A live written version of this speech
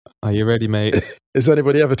Are you ready, mate? Is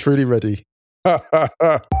anybody ever truly ready?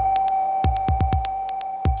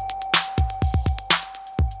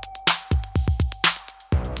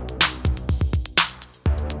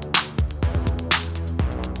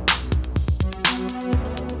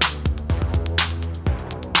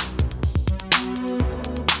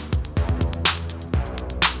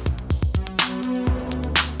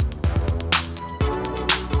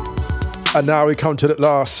 And now we come to it at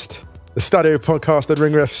last. The Stadio podcast at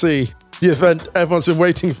Ringer FC. The event everyone's been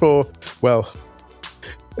waiting for. Well,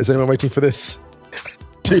 is anyone waiting for this?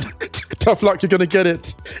 Dude, tough luck, you're going to get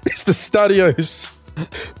it. It's the Stadios.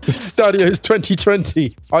 The Stadios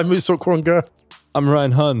 2020. I'm Musa Okwonga. I'm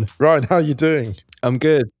Ryan Hunn. Ryan, how are you doing? I'm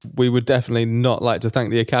good. We would definitely not like to thank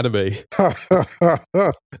the Academy.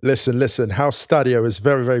 Listen. House Stadio is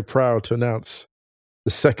very, very proud to announce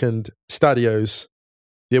the second Stadios,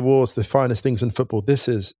 the awards, the finest things in football. This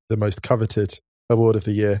is the most coveted award of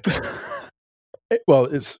the year.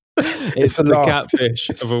 It's the catfish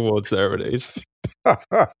of award ceremonies.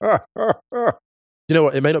 You know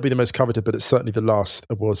what? It may not be the most coveted, but it's certainly the last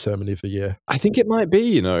award ceremony of the year. I think it might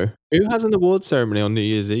be, Who has an award ceremony on New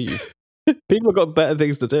Year's Eve? People have got better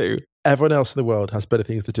things to do. Everyone else in the world has better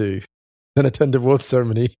things to do than attend an award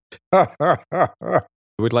ceremony.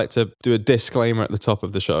 We'd like to do a disclaimer at the top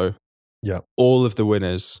of the show. Yeah. All of the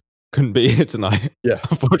winners couldn't be here tonight, yeah,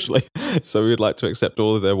 unfortunately. So we'd like to accept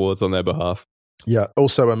all of their awards on their behalf. Yeah.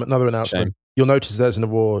 Also, another announcement. Shame. You'll notice there's an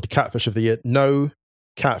award, Catfish of the Year. No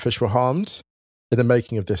catfish were harmed in the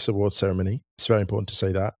making of this award ceremony. It's very important to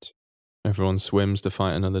say that. Everyone swims to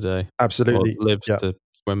fight another day. Absolutely. Or lives to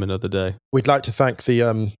swim another day. We'd like to thank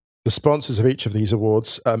the sponsors of each of these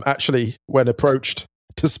awards. Actually, when approached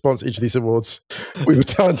to sponsor each of these awards, we were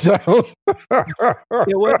turned down.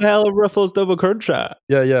 Yeah, what the hell are Ruffles double contract?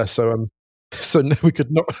 Yeah. So no, we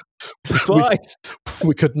could not. Twice.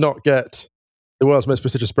 We could not get the world's most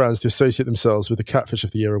prestigious brands to associate themselves with the Catfish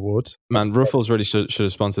of the Year award. Man, Ruffles really should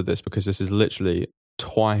have sponsored this, because this is literally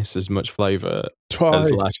twice as much flavour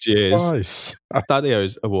as last year's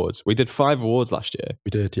Stadios awards. We did 5 awards last year. We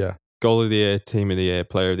did, yeah. Goal of the Year, Team of the Year,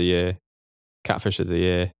 Player of the Year, Catfish of the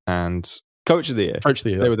Year, and Coach of the Year. Coach of the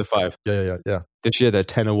Year. They were the 5. Yeah. This year, there are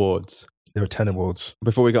 10 awards. There were 10 awards.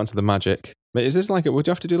 Before we got into the magic, but is this would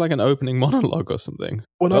you have to do like an opening monologue or something?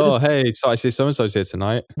 Well, hey, so I see so-and-so's here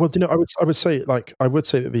tonight. Well, I would say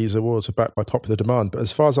that these awards are backed by popular demand, but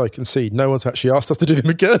as far as I can see, no one's actually asked us to do them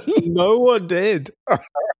again. No one did.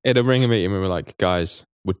 In a Ringer meeting, we were like, guys,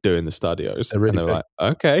 we're doing the Stadios. Really and they were like,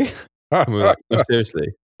 okay. And we were like, no, seriously,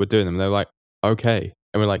 we're doing them. And they were like, okay.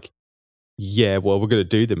 And we're like, yeah, well, we're going to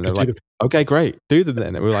do them. And they were like, okay, great, do them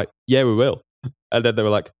then. And we were like, yeah, we will. And then they were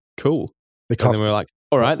like, cool. And then we were like,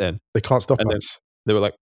 all right then. They can't stop and us. They were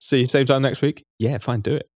like, see you same time next week? Yeah, fine,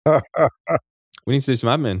 do it. We need to do some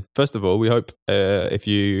admin. First of all, we hope if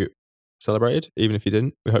you celebrated, even if you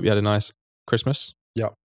didn't, we hope you had a nice Christmas. Yeah.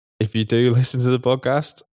 If you do listen to the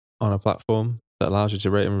podcast on a platform that allows you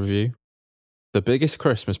to rate and review, the biggest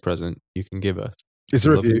Christmas present you can give us is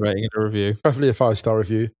a review. Rating and a review. Preferably a 5-star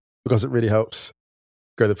review, because it really helps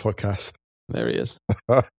grow the podcast. There he is.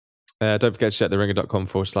 Don't forget to check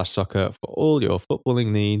theringer.com/soccer for all your footballing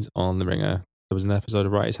needs on The Ringer. There was an episode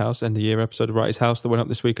of Wrighty's House, end of year episode of Wrighty's House that went up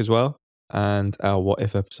this week as well. And our What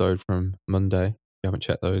If episode from Monday. If you haven't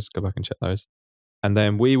checked those, go back and check those. And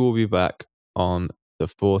then we will be back on the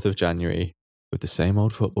 4th of January with the same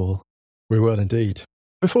old football. We will indeed.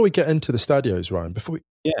 Before we get into the Stadios, Ryan,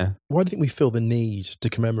 why do you think we feel the need to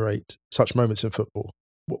commemorate such moments in football?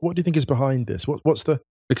 What do you think is behind this? What's the...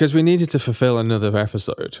 Because we needed to fulfill another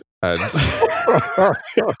episode. And,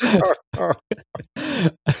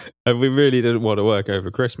 and we really didn't want to work over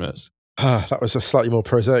Christmas. That was a slightly more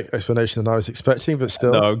prosaic explanation than I was expecting, but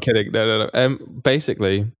still. No, I'm kidding. No.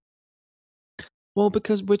 Basically, well,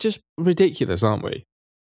 because we're just ridiculous, aren't we?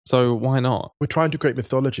 So why not? We're trying to create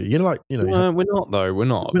mythology. We're not, though. We're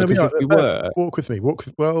not. Because if we were... Walk with me.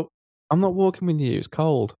 Well... I'm not walking with you. It's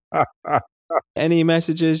cold. Any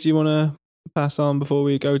messages you want to pass on before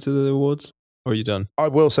we go to the awards? Or are you done? I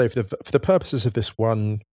will say, for the purposes of this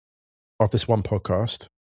one podcast,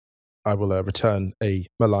 I will return a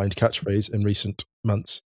maligned catchphrase in recent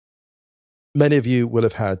months. Many of you will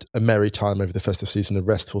have had a merry time over the festive season, a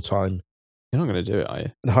restful time. You're not going to do it, are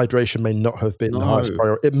you? And hydration may not have been the highest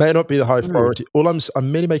priority. It may not be the highest priority.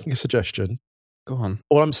 I'm merely making a suggestion. Go on.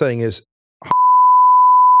 All I'm saying is,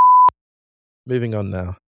 moving on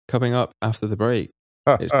now. Coming up after the break,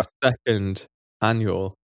 it's the second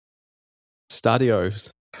annual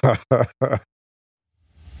Stadios.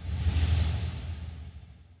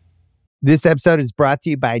 This episode is brought to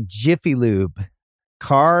you by Jiffy Lube.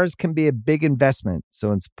 Cars can be a big investment,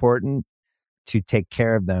 so it's important to take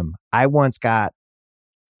care of them. I once got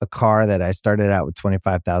a car that I started out with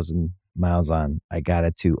 25,000 miles on. I got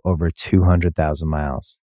it to over 200,000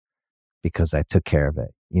 miles because I took care of it.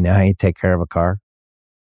 You know how you take care of a car?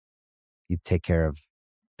 You take care of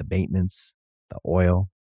the maintenance, the oil,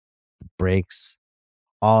 the brakes,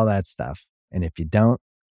 all that stuff. And if you don't,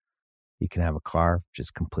 you can have a car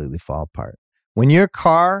just completely fall apart. When your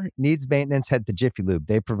car needs maintenance, head to Jiffy Lube.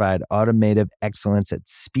 They provide automotive excellence at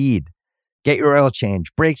speed. Get your oil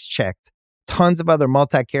change, brakes checked, tons of other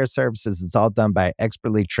multi-care services. It's all done by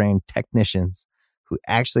expertly trained technicians who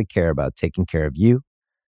actually care about taking care of you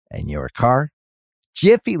and your car.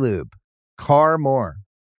 Jiffy Lube, car more.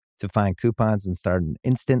 To find coupons and start an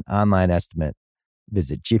instant online estimate,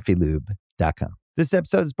 visit jiffylube.com. This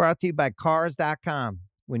episode is brought to you by Cars.com.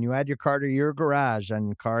 When you add your car to your garage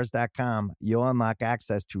on Cars.com, you'll unlock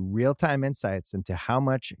access to real-time insights into how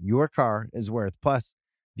much your car is worth. Plus,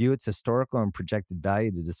 view its historical and projected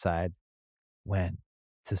value to decide when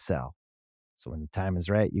to sell. So when the time is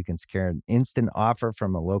right, you can secure an instant offer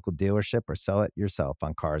from a local dealership or sell it yourself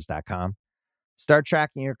on Cars.com. Start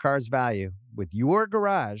tracking your car's value with your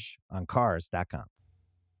garage on Cars.com.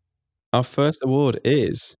 Our first award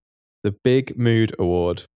is the Big Mood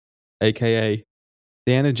Award, a.k.a.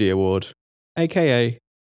 the Energy Award, a.k.a.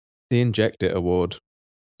 the Inject It Award.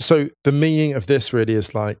 So the meaning of this really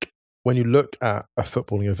is like when you look at a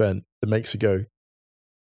footballing event that makes you go,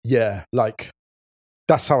 yeah, like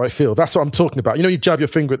that's how I feel. That's what I'm talking about. You know, you jab your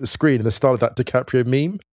finger at the screen at the start of that DiCaprio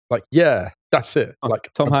meme. Like, yeah, that's it. Like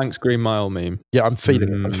Tom Hanks' Green Mile meme. Yeah, I'm feeling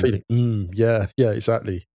it. I'm feeling, yeah,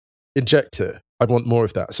 exactly. Inject it. I want more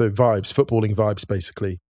of that. So vibes, footballing vibes,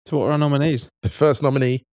 basically. So what are our nominees? The first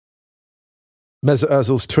nominee, Mesut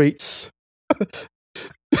Ozil's tweets.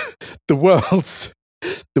 the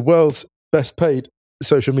world's best paid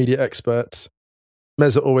social media expert.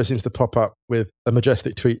 Mesut always seems to pop up with a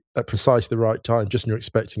majestic tweet at precisely the right time, just when you're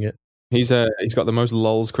expecting it. He's got the most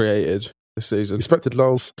lols created this season. Expected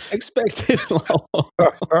lols. Expected lols.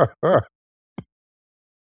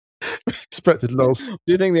 Expected lols. Do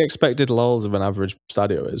you think the expected lols of an average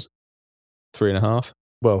stadio is 3.5?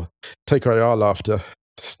 Well, take away our laughter.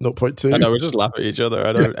 It's 0.2. I know, we're just laughing at each other.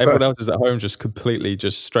 I know everyone else is at home just completely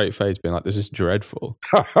just straight face being like, this is dreadful.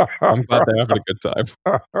 I'm glad they're having a good time.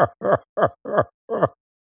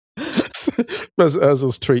 Mesut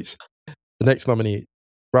Ozil's tweets. The next nominee,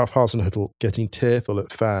 Ralph Hasenhüttl getting tearful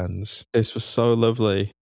at fans. This was so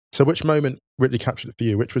lovely. So which moment really captured it for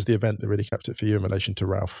you? Which was the event that really captured it for you in relation to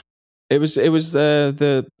Ralph? It was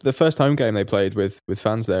the first home game they played with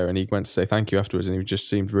fans there, and he went to say thank you afterwards, and he just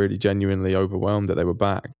seemed really genuinely overwhelmed that they were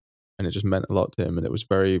back, and it just meant a lot to him. And it was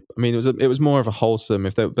very, I mean, it was more of a wholesome,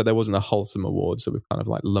 but there wasn't a wholesome award, so we've kind of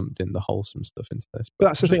like lumped in the wholesome stuff into this. But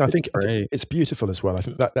that's the thing. I think it's beautiful as well. I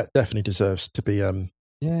think that definitely deserves to be in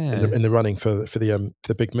the running for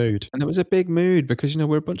the big mood. And it was a big mood because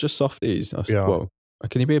we're a bunch of softies. Well,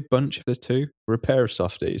 can you be a bunch if there's two? We're a pair of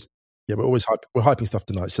softies. Yeah, we're hyping stuff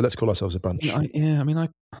tonight, so let's call ourselves a bunch.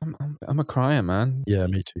 I'm a crier, man. Yeah,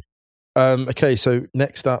 me too. Okay, so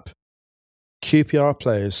next up, QPR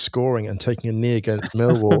players scoring and taking a knee against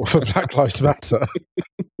Millwall for Black Lives Matter.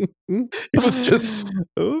 It was just,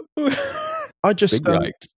 it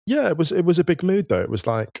was a big mood though. It was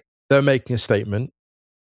like they're making a statement,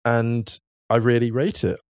 and I really rate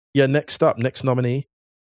it. Yeah, next nominee,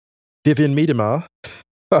 Vivian Miedema.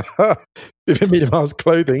 Vivian Miedemar's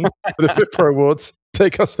clothing for the FIFPro Awards.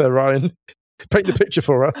 Take us there, Ryan. Paint the picture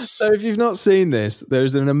for us. So if you've not seen this,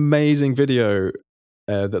 there's an amazing video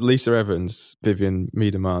that Lisa Evans, Vivian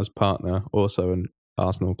Miedemar's partner, also an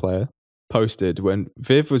Arsenal player, posted when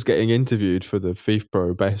Viv was getting interviewed for the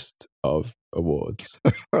FIFPro Best of Awards.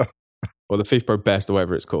 Or the FIFPro Best, or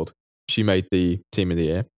whatever it's called. She made the Team of the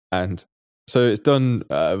Year. And so it's done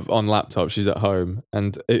on laptop. She's at home,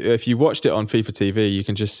 and if you watched it on FIFA TV, you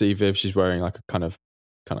can just see Viv. She's wearing like a kind of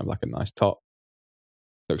like a nice top.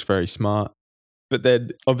 Looks very smart, but then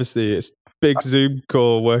obviously it's big Zoom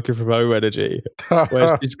call working from home energy,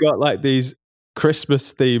 where she's got like these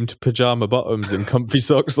Christmas themed pajama bottoms and comfy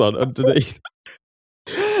socks on underneath.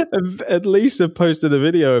 And Lisa posted a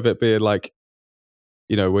video of it being like,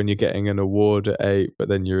 when you're getting an award at 8, but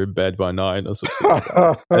then you're in bed by 9 or something like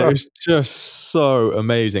that. And it was just so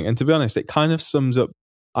amazing. And to be honest, it kind of summed up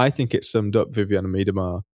Vivian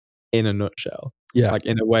Miedema in a nutshell. Yeah. Like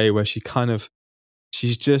in a way where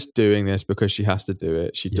she's just doing this because she has to do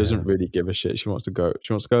it. She doesn't really give a shit. She wants to go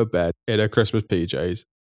to bed in her Christmas PJs.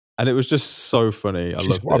 And it was just so funny. I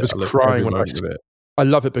was crying when I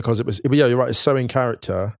love it because it was, you're right, it's so in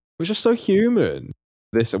character. It was just so human.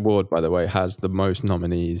 This award, by the way, has the most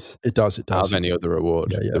nominees It does. out of any other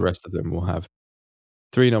award. Yeah. The rest of them will have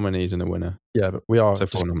 3 nominees and a winner. Yeah, but we are So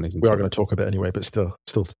 4 nominees. we are going to talk a bit anyway, but still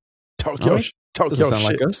talk Are your we? talk Doesn't your sound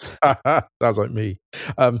shit. like us. That's like me.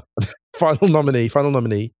 Final nominee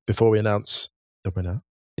before we announce the winner.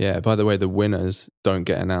 Yeah, by the way, the winners don't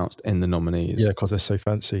get announced in the nominees. Yeah, because they're so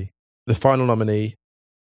fancy. The final nominee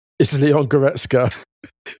is Leon Goretzka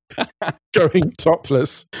going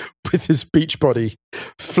topless with his beach body,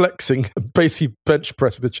 flexing and basically bench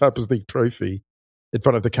pressing the Champions League trophy in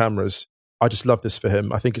front of the cameras. I just love this for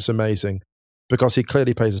him. I think it's amazing because he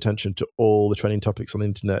clearly pays attention to all the trending topics on the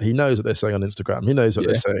internet. He knows what they're saying on Instagram. He knows what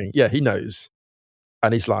they're saying. Yeah, he knows.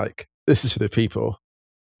 And he's like, this is for the people.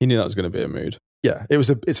 He knew that was going to be a mood. Yeah,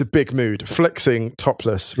 it's a big mood. Flexing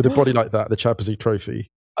topless with a body like that, the Champions League trophy.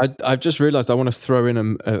 I've just realised I want to throw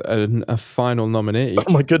in a final nominee.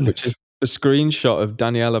 Oh my goodness. The screenshot of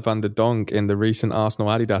Daniela van der Donk in the recent Arsenal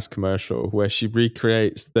Adidas commercial where she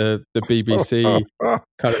recreates the BBC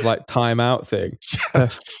kind of like timeout thing. Her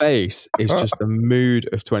face is just the mood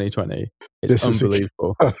of 2020. It's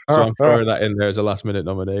unbelievable. So I'm throwing that in there as a last minute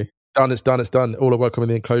nominee. Done, it's done. All are welcome in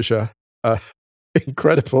the enclosure.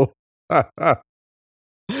 Incredible.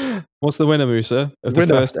 What's the winner, Musa, of the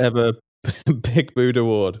first ever Big Mood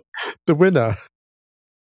Award? The winner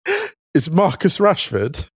is Marcus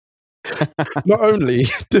Rashford. Not only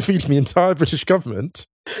defeating the entire British government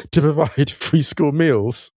to provide free school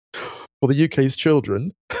meals for the UK's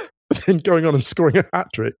children, but then going on and scoring a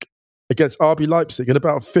hat-trick against RB Leipzig in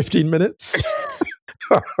about 15 minutes.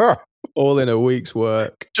 All in a week's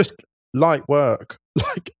work. Just light work,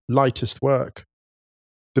 like lightest work.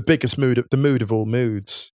 The mood of all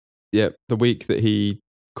moods. Yeah, the week that he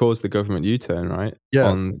caused the government U-turn, right? Yeah.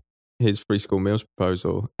 On his free school meals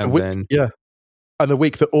proposal. And then... Yeah. And the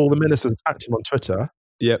week that all the ministers attacked him on Twitter,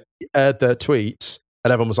 he aired their tweets,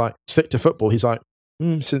 and everyone was like, stick to football. He's like,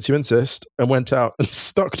 since you insist, and went out and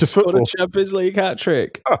stuck to football. What a Champions League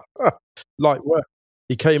hat-trick. Light work.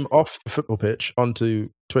 He came off the football pitch onto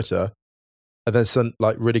Twitter and then sent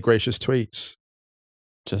like really gracious tweets.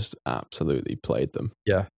 Just absolutely played them.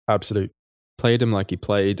 Yeah, absolute. Played him like he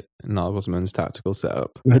played Nagelsmann's tactical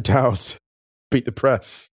setup. No doubt. Beat the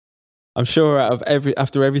press. I'm sure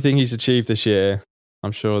after everything he's achieved this year,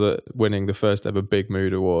 I'm sure that winning the first ever Big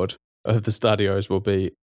Mood Award of the Stadios will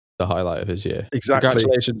be the highlight of his year. Exactly.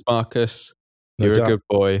 Congratulations, Marcus. No You're doubt. a good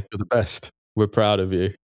boy. You're the best. We're proud of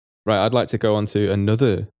you. Right, I'd like to go on to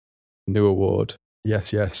another new award.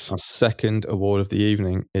 Yes. Our second award of the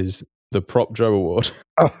evening is the Prop Joe Award,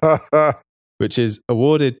 which is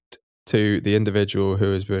awarded to the individual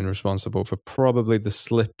who has been responsible for probably the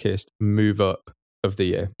slickest move up of the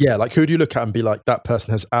year. Yeah, like who do you look at and be like, that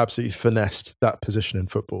person has absolutely finessed that position in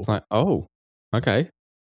football? It's like, oh, okay.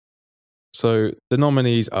 So the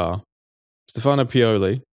nominees are Stefano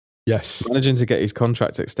Pioli. Yes. Managing to get his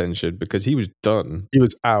contract extension because he was done. He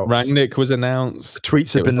was out. Rangnick was announced. The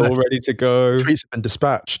tweets have been all ready to go. Tweets have been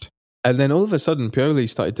dispatched. And then all of a sudden, Pioli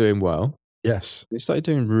started doing well. Yes. He started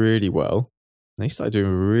doing really well. And he started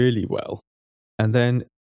doing really well. And then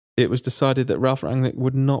it was decided that Ralph Rangnick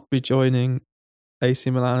would not be joining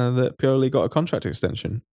AC Milan and that Pioli got a contract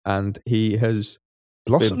extension. And he has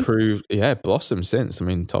blossomed since. I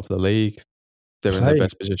mean, top of the league. They're in their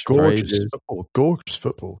best position for ages. Gorgeous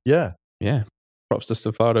football. Yeah. Yeah. Props to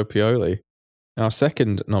Stefano Pioli. Our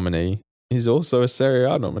second nominee is also a Serie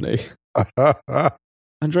A nominee.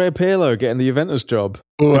 Andrea Pirlo getting the Juventus job.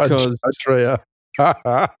 Because Andrea.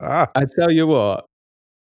 I tell you what,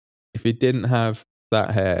 if he didn't have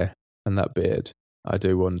that hair and that beard, I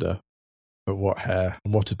do wonder. But what hair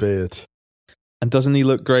and what a beard. And doesn't he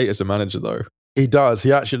look great as a manager, though? He does.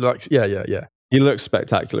 He actually looks, yeah. He looks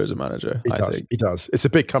spectacular as a manager, I think. He does. It's a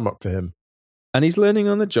big come up for him. And he's learning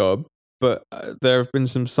on the job, but there have been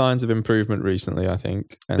some signs of improvement recently, I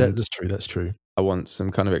think. And that's true. I want some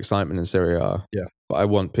kind of excitement in Serie A. Yeah. But I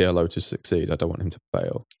want Pirlo to succeed. I don't want him to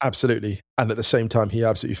fail. Absolutely. And at the same time, he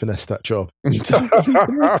absolutely finessed that job.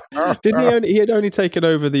 Didn't he? He had only taken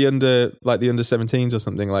over the under 17s or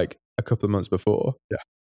something like a couple of months before. Yeah.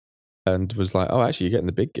 And was like, oh, actually, you're getting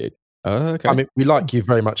the big gig. Oh, okay. I mean, we like you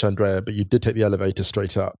very much, Andrea, but you did take the elevator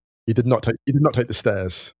straight up. You did not take the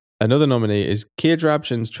stairs. Another nominee is Kia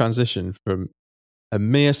Drabshan's transition from a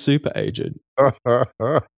mere super agent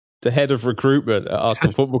to head of recruitment at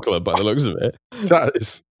Arsenal Football Club by the looks of it. That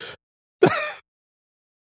is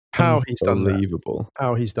how he's done that. Unbelievable.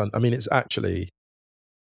 How he's done. I mean, it's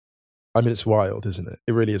wild, isn't it?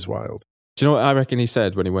 It really is wild. Do you know what I reckon he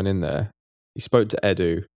said when he went in there? He spoke to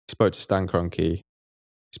Edu, he spoke to Stan Kroenke, he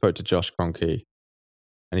spoke to Josh Kroenke,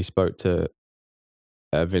 and he spoke to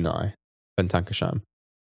Vinay Bentancursham.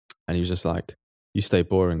 And he was just like, you stay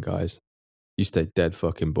boring, guys. You stay dead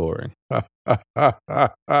fucking boring.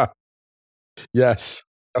 Yes,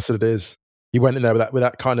 that's what it is. He went in there with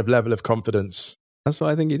that kind of level of confidence. That's what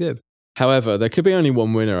I think he did. However, there could be only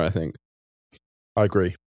one winner, I think. I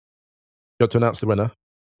agree. You got to announce the winner.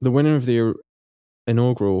 The winner of the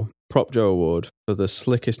inaugural Prop Joe Award for the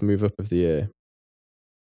slickest move up of the year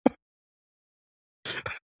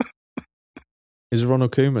is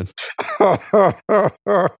Ronald Koeman.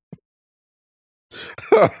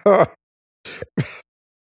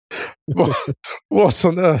 What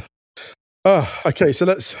on earth? Okay, so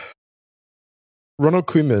Ronald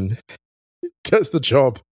Koeman gets the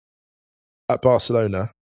job at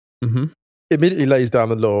Barcelona. Mm-hmm. Immediately lays down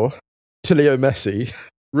the law to Leo Messi.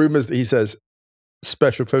 Rumours that he says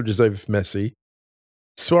special privileges over Messi.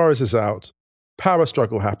 Suarez is out. Power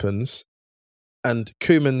struggle happens. And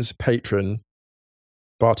Koeman's patron,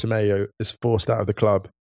 Bartomeu, is forced out of the club.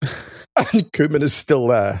 And Koeman is still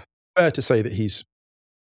there. Fair to say that he's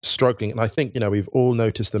struggling. And I think, we've all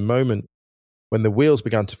noticed the moment when the wheels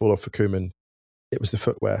began to fall off for Koeman, it was the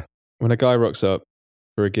footwear. When a guy rocks up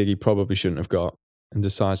for a gig he probably shouldn't have got and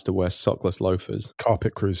decides to wear sockless loafers.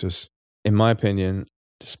 Carpet cruisers. In my opinion,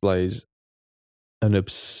 displays an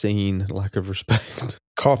obscene lack of respect.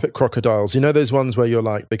 Carpet crocodiles. You know those ones where you're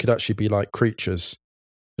like, they could actually be like creatures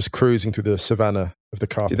just cruising through the savannah of the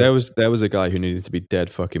carpet. See, there was a guy who needed to be dead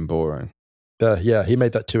fucking boring. Yeah, he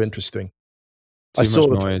made that too interesting. Too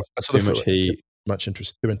much noise, too much heat.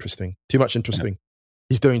 Too interesting.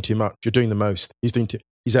 He's doing too much. You're doing the most.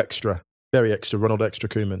 He's extra. Very extra. Ronald Extra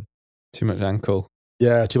Koeman. Too much ankle.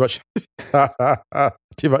 Yeah, too much.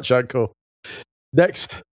 Too much ankle.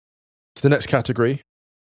 Next, to the next category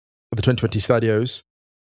of the 2020 Stadios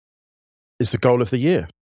is the goal of the year.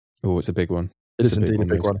 Oh, it's a big one. It is indeed a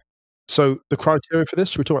big one. So the criteria for this,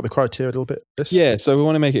 should we talk about the criteria a little bit? Yeah, so we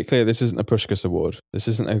want to make it clear this isn't a Puskás award. This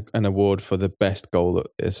isn't an award for the best goal that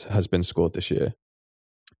has been scored this year.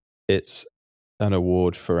 It's an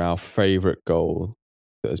award for our favourite goal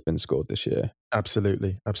that has been scored this year.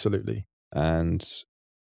 Absolutely. And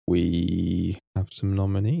we have some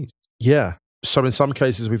nominees. Yeah. So in some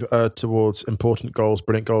cases, we've erred towards important goals,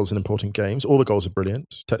 brilliant goals in important games. All the goals are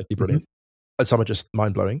brilliant, technically brilliant. Mm-hmm. And some are just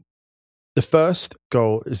mind-blowing. The first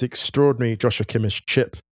goal is the extraordinary Joshua Kimmich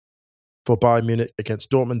chip for Bayern Munich against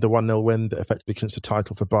Dortmund, the 1-0 win that effectively clinched the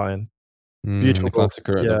title for Bayern. Beautiful the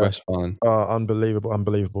Klassiker at the Westfalen.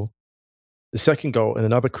 Unbelievable. The second goal in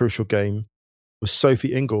another crucial game was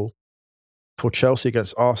Sophie Ingle for Chelsea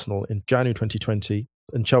against Arsenal in January 2020,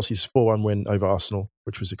 and Chelsea's 4-1 win over Arsenal,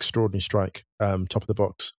 which was an extraordinary strike, top of the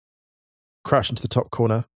box. Crash into the top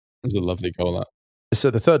corner. It was a lovely goal, that.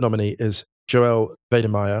 So the third nominee is Joel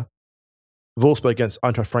Wedemeyer. Wolfsburg against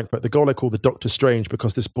Eintracht Frankfurt. The goal I call the Doctor Strange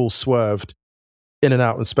because this ball swerved in and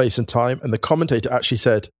out in space and time. And the commentator actually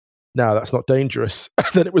said, "No, that's not dangerous." And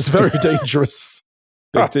then it was very dangerous.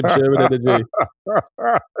 Victim Sherman energy.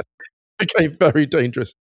 Became very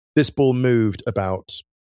dangerous. This ball moved about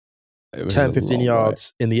 10, 15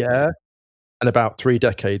 yards in the air and about 3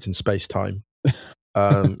 decades in space-time.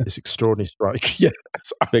 It's extraordinary strike. Yeah,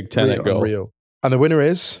 big tennis goal. Unreal. And the winner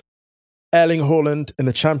is Erling Haaland in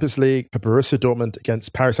the Champions League for Borussia Dortmund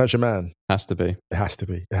against Paris Saint-Germain. Has to be. It has to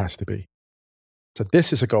be. So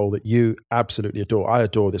this is a goal that you absolutely adore. I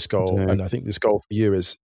adore this goal. And I think this goal for you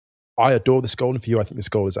is, I adore this goal. And for you, I think this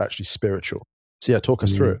goal is actually spiritual. So yeah, talk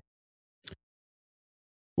us through it.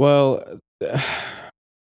 Well,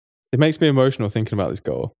 it makes me emotional thinking about this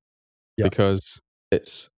goal because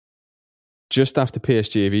it's just after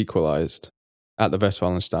PSG have equalised at the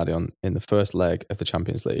Westfalenstadion in the first leg of the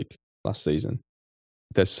Champions League last season.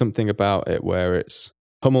 There's something about it where it's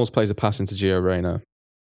Hummels plays a pass into Gio Reyna.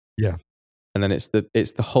 Yeah. And then it's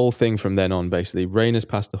the whole thing from then on, basically. Reyna's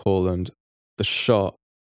pass to Haaland, the shot,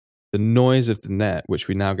 the noise of the net, which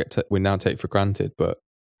we now take for granted, but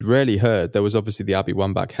rarely heard. There was obviously the Abby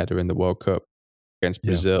Wambach header in the World Cup against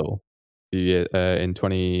Brazil in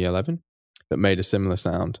 2011 that made a similar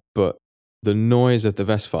sound. But the noise of the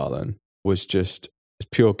Westfalen was just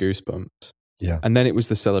pure goosebumps. Yeah. And then it was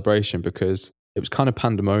the celebration because it was kind of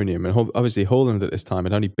pandemonium. And obviously Haaland at this time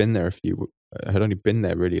had only been there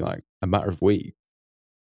really like a matter of weeks.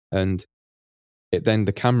 And then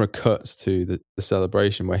the camera cuts to the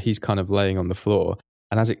celebration where he's kind of laying on the floor.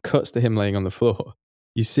 And as it cuts to him laying on the floor,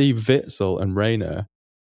 you see Witsel and Reyna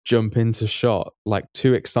jump into shot like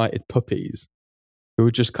two excited puppies who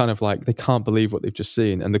are just kind of like, they can't believe what they've just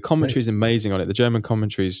seen. And the commentary is amazing on it. The German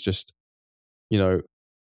commentary is just,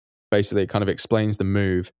 basically it kind of explains the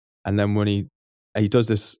move. And then when he does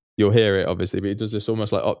this, you'll hear it obviously, but he does this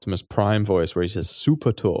almost like Optimus Prime voice where he says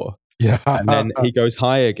Super Tor. Yeah. And then he goes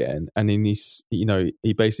high again. And then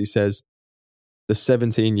he basically says the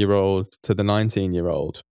 17-year-old to the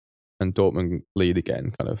 19-year-old, and Dortmund lead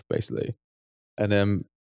again, kind of basically. And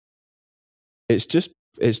it's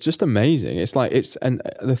just amazing. It's like and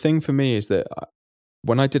the thing for me is that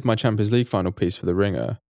when I did my Champions League final piece for the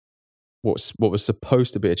Ringer, what was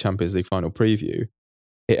supposed to be a Champions League final preview,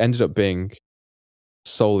 it ended up being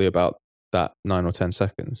solely about that 9 or 10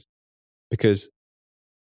 seconds. Because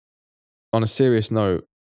on a serious note,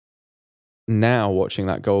 now watching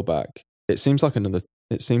that goal back, it seems like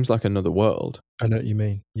another world. I know what you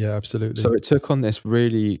mean. Yeah, absolutely. So it took on this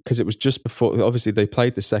really, because it was just before, obviously they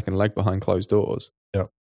played the second leg behind closed doors. Yeah.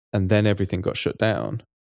 And then everything got shut down.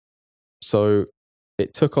 So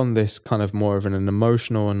it took on this kind of more of an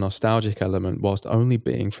emotional and nostalgic element whilst only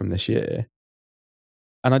being from this year.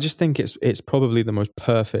 And I just think it's probably the most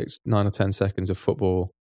perfect 9 or 10 seconds of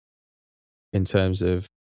football in terms of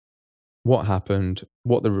what happened,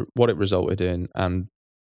 what it resulted in, and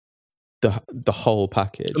the whole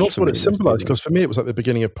package. And also what it symbolised, because for me it was like the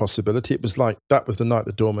beginning of possibility. It was like that was the night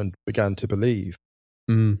that Dortmund began to believe.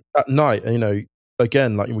 That night, and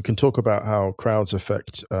again, like we can talk about how crowds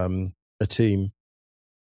affect a team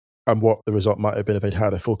and what the result might have been if they'd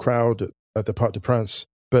had a full crowd at the Parc des Princes.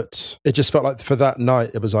 But it just felt like for that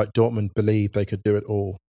night, it was like Dortmund believed they could do it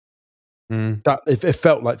all. That it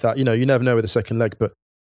felt like that. You never know with the second leg, but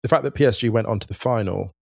the fact that PSG went on to the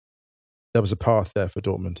final, there was a path there for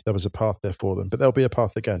Dortmund. There was a path there for them, but there'll be a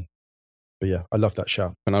path again. But yeah, I love that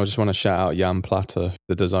shout. And I just want to shout out Jan Platter,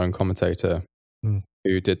 the DAZN commentator,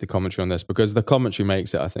 who did the commentary on this, because the commentary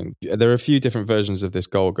makes it, I think. There are a few different versions of this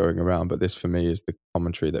goal going around, but this for me is the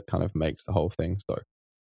commentary that kind of makes the whole thing. So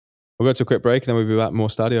we'll go to a quick break and then we'll be back with more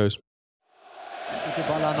Stadios. Gute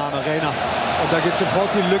Ballannahme, Reina. Und da geht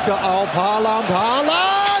sofort die Lücke auf Haaland.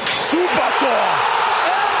 Haaland! Super Tor!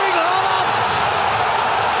 Erling Haaland!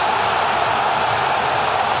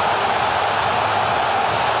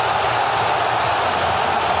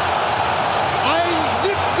 Ein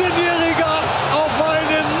 17-Jähriger auf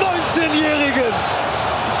einen 19-Jährigen.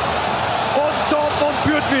 Und Dortmund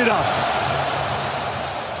führt wieder.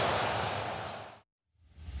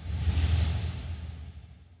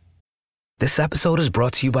 This episode is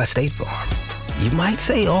brought to you by State Farm. You might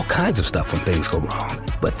say all kinds of stuff when things go wrong,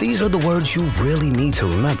 but these are the words you really need to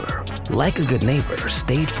remember. Like a good neighbor,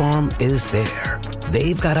 State Farm is there.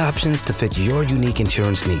 They've got options to fit your unique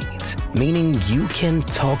insurance needs, meaning you can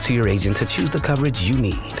talk to your agent to choose the coverage you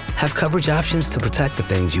need, have coverage options to protect the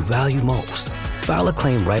things you value most, file a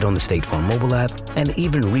claim right on the State Farm mobile app, and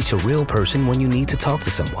even reach a real person when you need to talk to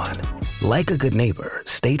someone. Like a good neighbor,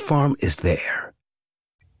 State Farm is there.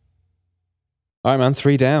 All right, man,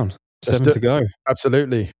 3 down, 7 to go.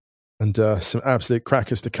 Absolutely. And some absolute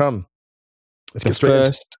crackers to come. Let's the get straight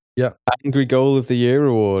first Angry Goal of the Year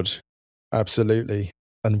award. Absolutely.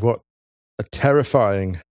 And what a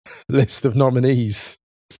terrifying list of nominees.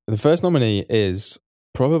 The first nominee is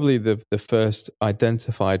probably the first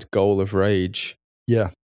identified goal of rage. Yeah.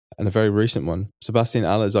 And a very recent one. Sebastian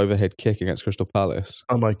Haller's overhead kick against Crystal Palace.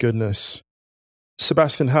 Oh my goodness.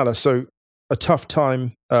 Sebastian Haller. So a tough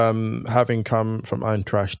time having come from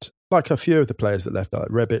Eintracht. Like a few of the players that left, like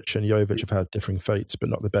Rebic and Jovic have had differing fates, but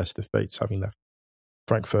not the best of fates having left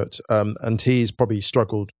Frankfurt. And he's probably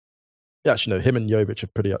struggled. Yeah, actually, no, him and Jovic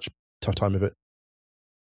have pretty much tough time of it.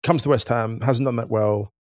 Comes to West Ham, hasn't done that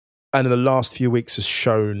well. And in the last few weeks has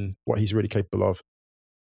shown what he's really capable of.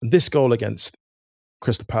 And this goal against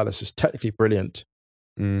Crystal Palace is technically brilliant.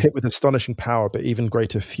 Hit with astonishing power, but even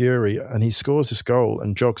greater fury. And he scores this goal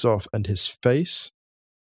and jogs off, and his face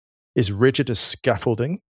is rigid as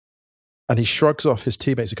scaffolding. And he shrugs off his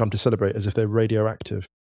teammates who come to celebrate as if they're radioactive.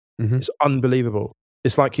 It's unbelievable.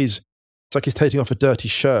 It's like he's taking off a dirty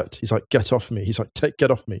shirt. He's like, get off me. He's like,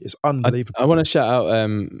 get off me. It's unbelievable. I want to shout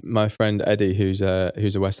out my friend Eddie, who's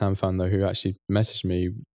a West Ham fan, though, who actually messaged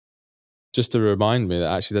me just to remind me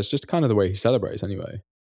that actually that's just kind of the way he celebrates anyway.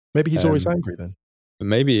 Maybe he's always angry then.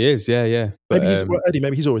 Maybe he is, yeah. But, Eddie,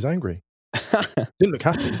 maybe he's always angry. Didn't look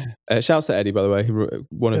happy. Shouts to Eddie, by the way.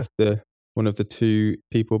 One of the 2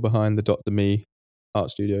 people behind the Dr. Me art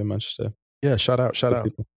studio in Manchester. Yeah, shout out.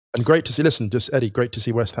 People. And great to see, just Eddie, great to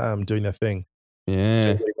see West Ham doing their thing. Yeah.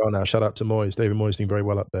 Doing very well now. Shout out to Moyes. David Moyes doing very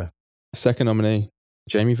well up there. Second nominee,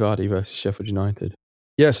 Jamie Vardy versus Sheffield United.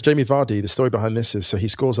 Yeah, so Jamie Vardy, the story behind this is, so he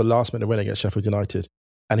scores a last-minute win against Sheffield United,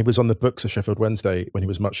 and he was on the books of Sheffield Wednesday when he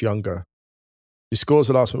was much younger. He scores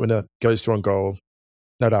the last-minute winner, goes through on goal,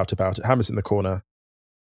 no doubt about it, hammers in the corner,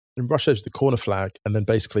 and rushes the corner flag, and then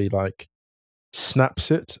basically like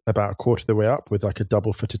snaps it about a quarter of the way up with like a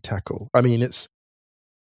double-footed tackle. I mean, it's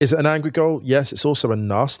Is it an angry goal? Yes, it's also a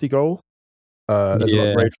nasty goal. There's a lot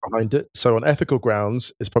of rage behind it. So on ethical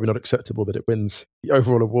grounds, it's probably not acceptable that it wins the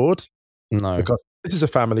overall award. No. Because this is a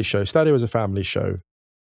family show. Stadio is a family show.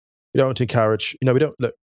 We don't want to encourage, we don't,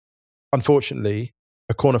 look, unfortunately,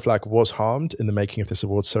 a corner flag was harmed in the making of this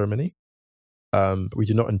awards ceremony. But we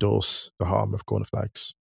do not endorse the harm of corner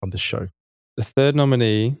flags on this show. The third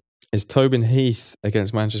nominee is Tobin Heath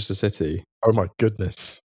against Manchester City. Oh my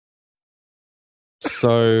goodness.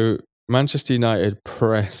 So Manchester United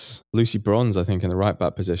press Lucy Bronze, I think, in the right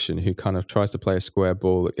back position, who kind of tries to play a square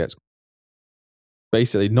ball that gets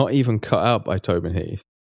basically not even cut out by Tobin Heath.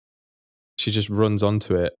 She just runs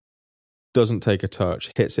onto it, doesn't take a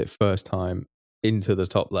touch, hits it first time into the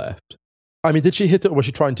top left. I mean, did she hit it or was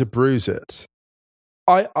she trying to bruise it?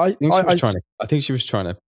 I think she was trying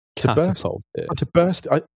to catapult it. To burst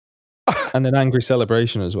it. And then angry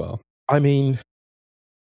celebration as well. I mean,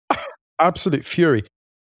 absolute fury.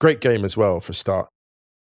 Great game as well for a start.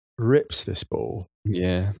 Rips this ball.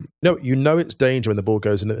 Yeah. No, you know it's danger when the ball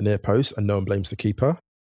goes in at the near post and no one blames the keeper.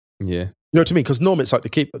 Yeah. You know what I mean? Because normally it's like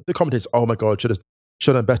the commentators, oh my God, should have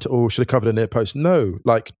done better or should have covered a near post. No,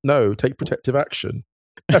 take protective action.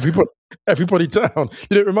 Everybody down.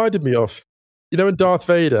 You know, it reminded me of, when Darth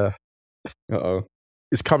Vader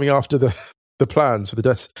is coming after the plans for the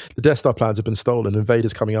Death Star plans have been stolen and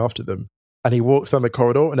Vader's coming after them. And he walks down the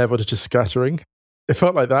corridor and everyone is just scattering. It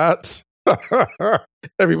felt like that.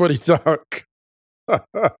 Everybody duck.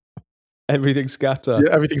 Everything scatter.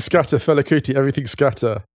 Yeah, everything scatter. Fela Kuti, everything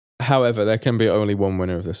scatter. However, there can be only one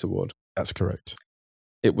winner of this award. That's correct.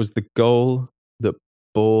 It was the goal that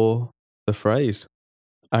bore the phrase.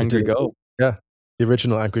 Angry goal. Yeah, the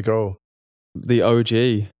original angry goal. The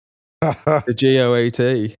OG. The GOAT.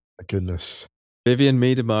 My goodness. Vivian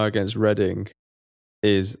Miedema against Reading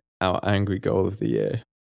is our angry goal of the year.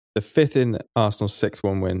 The fifth in Arsenal's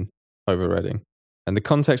 6-1 win over Reading. And the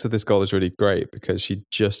context of this goal is really great because she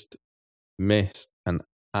just missed an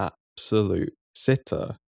absolute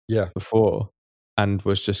sitter before and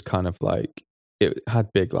was just kind of like, it had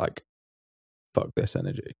big fuck this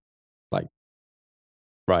energy.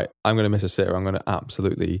 Right, I'm going to miss a sitter. I'm going to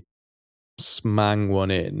absolutely smang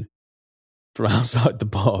one in from outside the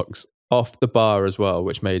box, off the bar as well,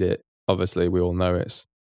 which made it, obviously, we all know it's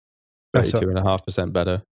 32.5%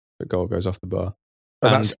 better. The goal goes off the bar.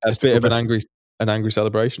 And a bit of an angry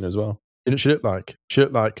celebration as well. You know what she looked like? She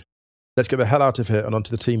looked like, let's get the hell out of here and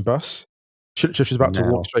onto the team bus. She was about to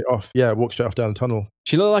walk straight off. Yeah, walk straight off down the tunnel.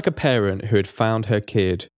 She looked like a parent who had found her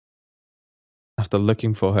kid after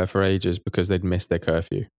looking for her for ages because they'd missed their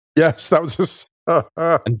curfew. Yes, that was just...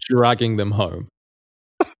 and dragging them home.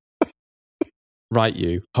 Right,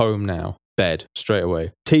 you, home now, bed, straight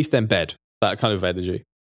away. Teeth, then bed. That kind of energy.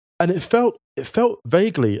 And it felt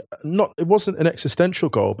vaguely, it wasn't an existential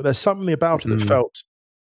goal, but there's something about it that felt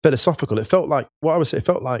philosophical. It felt like, it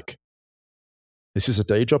felt like, this is a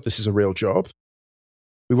day job, this is a real job.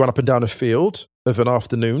 We run up and down a field of an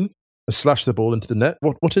afternoon and slash the ball into the net.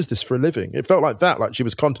 What is this for a living? It felt like that, like she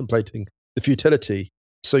was contemplating the futility.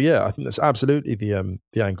 So yeah, I think that's absolutely the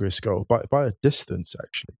angriest goal by a distance,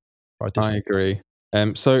 actually. I agree.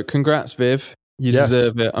 So congrats, Viv. You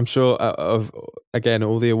deserve it. I'm sure of again,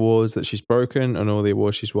 all the awards that she's broken and all the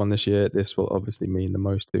awards she's won this year, this will obviously mean the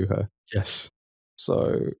most to her. Yes.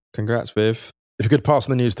 So congrats, Viv. If you could pass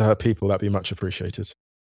on the news to her people, that'd be much appreciated.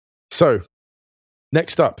 So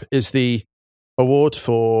next up is the award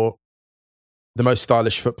for the most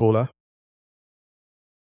stylish footballer.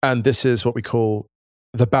 And this is what we call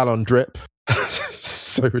the Ballon Drip.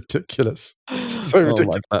 So ridiculous. So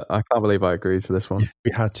ridiculous. I can't believe I agreed to this one.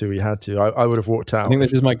 We had to. I would have walked out. I think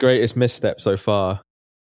this is my greatest misstep so far.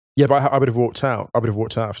 Yeah, but I would have walked out. I would have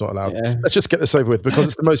walked out if not allowed. Yeah. Let's just get this over with because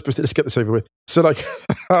it's the most... Let's get this over with. So you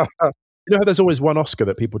know how there's always one Oscar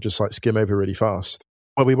that people just skim over really fast?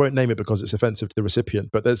 Well, we won't name it because it's offensive to the recipient,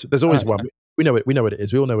 but there's always one. We know it. We know what it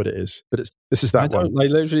is. We all know what it is. But this is that one. I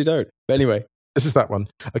literally don't. But anyway. This is that one.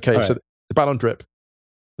 Okay, right. So the Ballon Drip.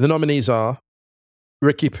 The nominees are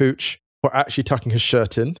Ricky Pooch for actually tucking his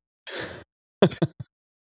shirt in.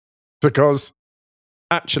 Because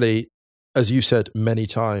actually, as you said many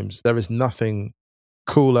times, there is nothing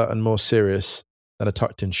cooler and more serious than a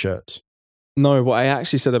tucked in shirt. No, what I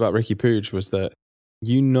actually said about Ricky Pooch was that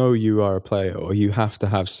you are a player or you have to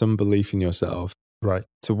have some belief in yourself. Right.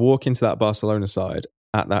 To walk into that Barcelona side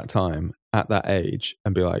at that time, at that age,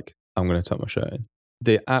 and be like, I'm going to tuck my shirt in.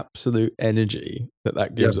 The absolute energy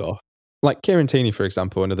that gives off. Like Kieran Tierney, for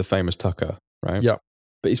example, another famous tucker, right? Yeah.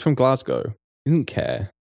 But he's from Glasgow. He didn't care.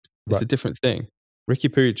 It's a different thing. Ricky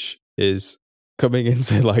Pooch is coming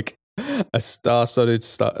into like a star-studded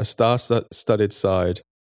side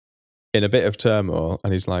in a bit of turmoil,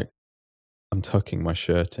 and he's like, I'm tucking my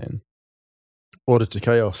shirt in. Order to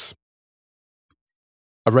chaos.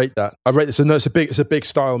 I rate that. I rate this. So no, it's a big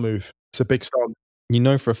style move. It's a big style. You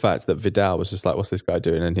know for a fact that Vidal was just like, what's this guy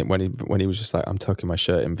doing? And when he was just like, I'm tucking my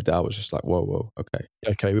shirt in, Vidal was just like, whoa, okay.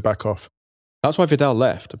 Okay, we back off. That's why Vidal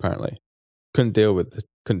left, apparently. Couldn't deal with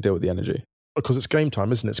the energy. Because it's game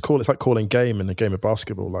time, isn't it? It's like calling game in a game of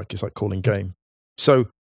basketball. Like it's like calling game. So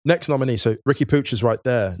next nominee. So Ricky Pooch is right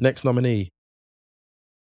there. Next nominee.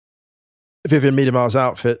 Vivian Miedema's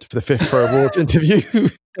outfit for the 5th Pro Awards interview.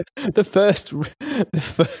 The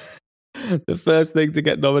first thing to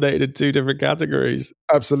get nominated in 2 different categories.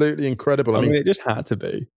 Absolutely incredible. I mean, it just had to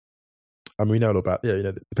be. I mean, we know all about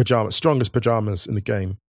the pajamas, strongest pajamas in the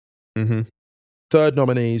game. Mm-hmm. Third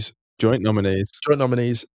nominees. Joint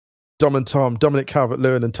nominees. Dom and Tom, Dominic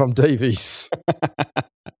Calvert-Lewin and Tom Davies.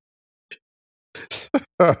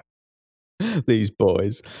 These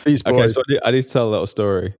boys. Okay, so I need to tell a little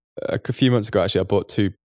story. A few months ago, actually, I bought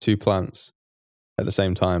two plants at the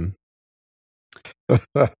same time.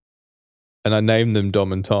 And I named them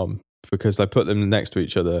Dom and Tom because I put them next to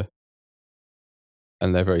each other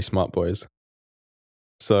and they're very smart boys.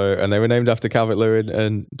 So, and they were named after Calvert-Lewin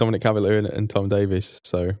and Dominic Calvert-Lewin and Tom Davies.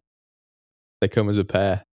 So they come as a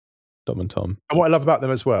pair, Dom and Tom. And what I love about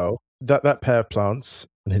them as well, that pair of plants,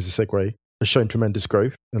 and here's a segue, has shown tremendous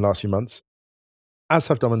growth in the last few months, as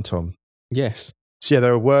have Dom and Tom. Yes. So yeah,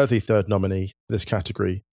 they're a worthy third nominee for this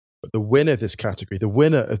category. But the winner of this category, the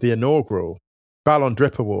winner of the inaugural Ballon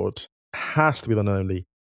Drip Award, has to be the one and only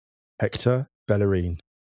Hector Bellerin.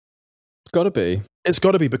 Got to be. It's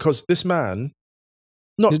got to be, because this man,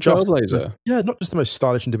 not just the most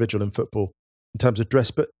stylish individual in football in terms of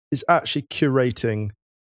dress, but is actually curating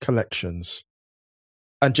collections.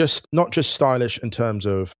 And not just stylish in terms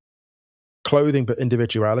of clothing, but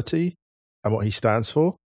individuality and what he stands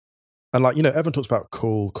for. And everyone talks about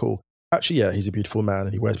cool. Actually, yeah, he's a beautiful man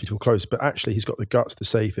and he wears beautiful clothes, but actually he's got the guts to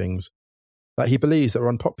say things that he believes that are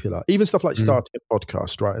unpopular. Even stuff like starting a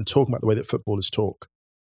podcast, right, and talking about the way that footballers talk,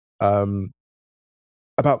 about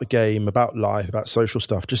the game, about life, about social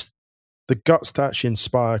stuff, just the guts to actually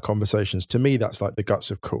inspire conversations. To me, that's like the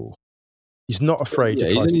guts of cool. He's not afraid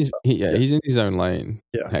to try stuff. He's in his own lane.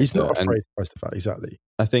 Yeah, Hector, he's not afraid to try stuff out. Exactly.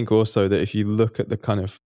 I think also that if you look at the kind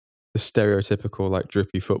of the stereotypical like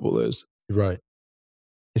drippy footballers, right,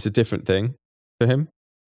 it's a different thing for him.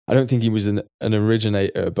 I don't think he was an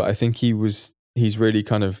originator, but I think he's really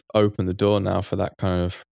kind of opened the door now for that kind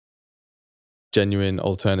of genuine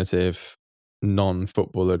alternative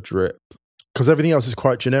non-footballer drip. Because everything else is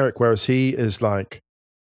quite generic, whereas he is like,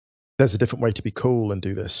 there's a different way to be cool and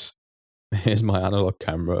do this. Here's my analog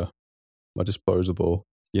camera, my disposable,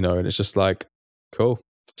 and it's just like, cool.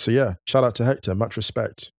 So yeah, shout out to Hector. Much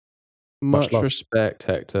respect. Much respect,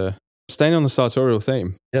 Hector. Staying on the sartorial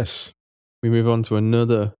theme. Yes. We move on to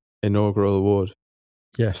another inaugural award.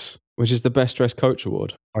 Yes. Which is the Best Dressed Coach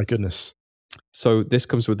Award. My goodness. So this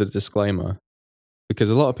comes with a disclaimer, because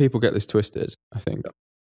a lot of people get this twisted, I think. Yep.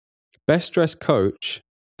 Best Dressed Coach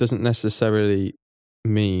doesn't necessarily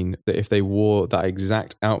mean that if they wore that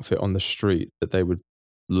exact outfit on the street that they would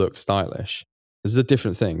look stylish. This is a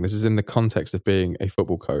different thing. This is in the context of being a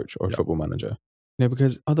football coach or a football manager.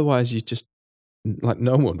 Because otherwise you just,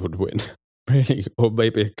 no one would win, really, or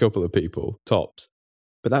maybe a couple of people, tops.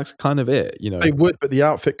 But that's kind of it, They would, but the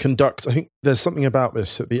outfit conducts, I think there's something about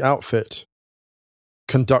this, that the outfit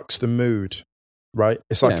conducts the mood, right?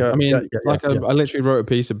 It's like I literally wrote a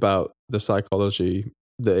piece about the psychology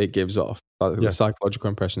that it gives off, the psychological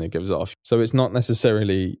impression it gives off. So it's not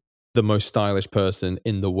necessarily the most stylish person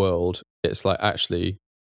in the world. It's like, actually,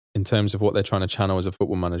 in terms of what they're trying to channel as a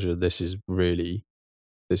football manager, this is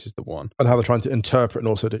the one. And how they're trying to interpret and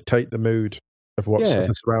also dictate the mood of what's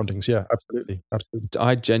the surroundings. Yeah, absolutely.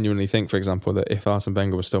 I genuinely think, for example, that if Arsene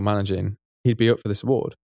Wenger was still managing, he'd be up for this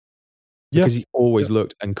award. Because he always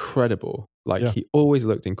looked incredible. He always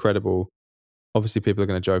looked incredible. Obviously, people are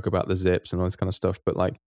going to joke about the zips and all this kind of stuff, but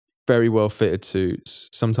very well fitted suits,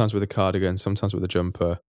 sometimes with a cardigan, sometimes with a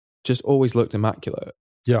jumper, just always looked immaculate.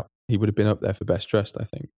 Yeah. He would have been up there for best dressed, I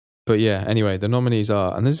think. But yeah, anyway, the nominees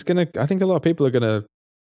are, and I think a lot of people are going to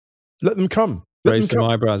let them come. Raise some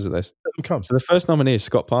eyebrows at this. Let them come. So the first nominee is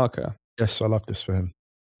Scott Parker. Yes, I love this for him.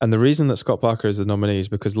 And the reason that Scott Parker is the nominee is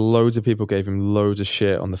because loads of people gave him loads of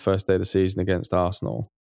shit on the first day of the season against Arsenal.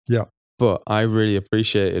 Yeah. But I really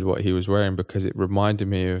appreciated what he was wearing because it reminded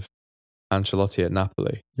me of Ancelotti at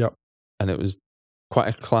Napoli. Yep. And it was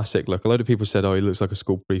quite a classic look. A lot of people said, he looks like a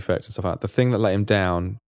school prefect and stuff like that. The thing that let him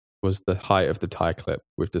down was the height of the tie clip.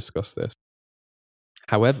 We've discussed this.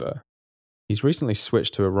 However, he's recently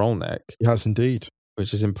switched to a roll neck. He has indeed. which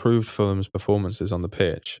has improved Fulham's performances on the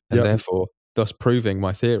pitch, and therefore thus proving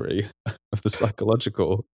my theory of the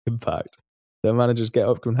psychological impact that managers get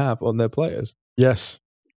up can have on their players. Yes.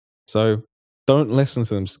 So don't listen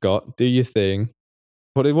to them, Scott. Do your thing.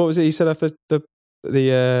 What was it he said after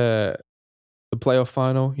the playoff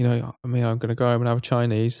final? You know, I mean, I'm going to go home and have a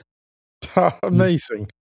Chinese. Amazing.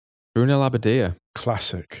 Bruno Labbadia.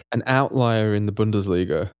 Classic. An outlier in the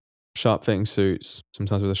Bundesliga. Sharp-fitting suits,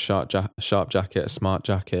 sometimes with a sharp jacket, a smart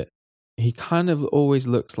jacket. He kind of always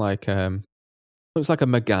looks like a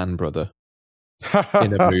McGann brother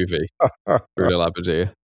in a movie. Bruno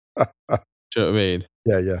Labbadia. Do you know what I mean?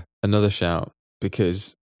 Yeah. Another shout,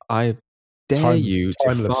 because I dare you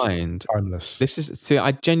to find timeless. This is, see,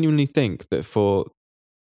 I genuinely think that for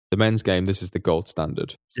the men's game, this is the gold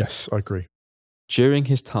standard. Yes, I agree. During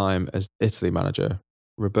his time as Italy manager,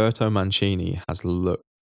 Roberto Mancini has looked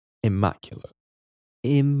immaculate.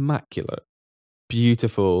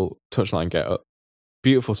 Beautiful touchline get-up,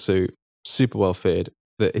 beautiful suit, super well fitted.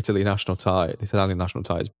 The Italian national tie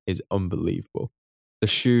is unbelievable. The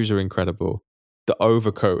shoes are incredible. The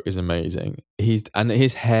overcoat is amazing. And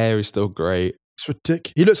his hair is still great. It's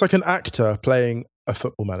ridiculous. He looks like an actor playing a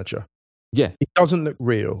football manager. Yeah. He doesn't look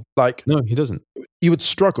real. No, he doesn't. You would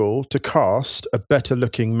struggle to cast a better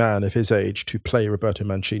looking man of his age to play Roberto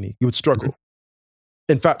Mancini. You would struggle. Mm-hmm.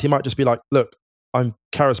 In fact, he might just be like, look, I'm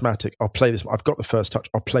charismatic. I'll play this. I've got the first touch.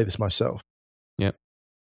 I'll play this myself. Yeah.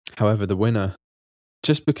 However, the winner,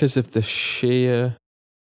 just because of the sheer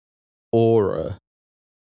aura,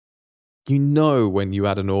 you know, when you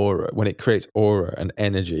add an aura, when it creates aura and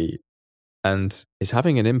energy, and it's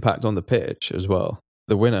having an impact on the pitch as well.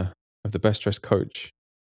 The winner of the Best Dressed Coach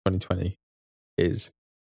 2020 is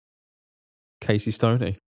Casey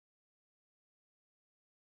Stoney.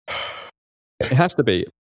 It has to be.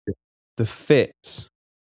 The fits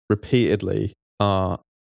repeatedly are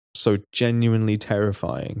so genuinely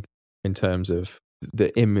terrifying in terms of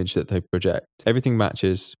the image that they project. Everything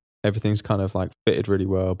matches. Everything's kind of like fitted really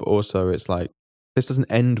well, but also it's like, this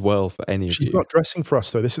doesn't end well for any of you. She's not dressing for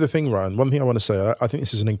us, though. This is the thing, Ryan. One thing I want to say, I think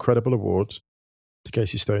this is an incredible award to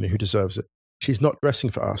Casey Stoney, who deserves it. She's not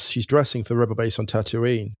dressing for us. She's dressing for the Rebel Base on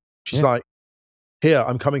Tatooine. She's like, here,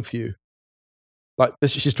 I'm coming for you. Like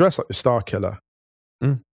this, she's dressed like the Star Killer.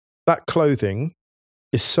 Mm. That clothing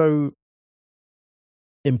is so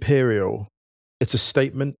imperial. It's a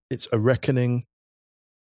statement. It's a reckoning.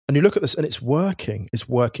 And you look at this and it's working. It's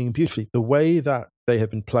working beautifully. The way that they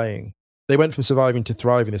have been playing, they went from surviving to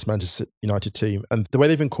thriving, this Manchester United team. And the way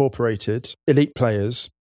they've incorporated elite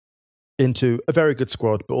players into a very good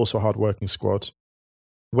squad, but also a hard-working squad.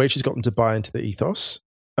 The way she's got them to buy into the ethos.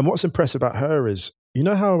 And what's impressive about her is, you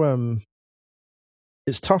know how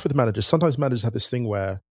it's tough with managers. Sometimes managers have this thing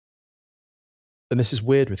where, and this is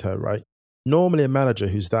weird with her, right? Normally a manager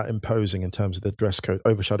who's that imposing in terms of the dress code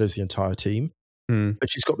overshadows the entire team. Mm. But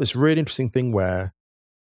she's got this really interesting thing where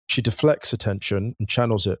she deflects attention and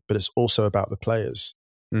channels it, but it's also about the players.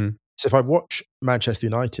 Mm. So if I watch Manchester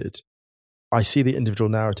United, I see the individual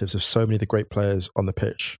narratives of so many of the great players on the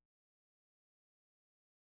pitch.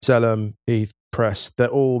 Zellum, Heath, Press, they're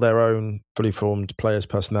all their own fully formed players'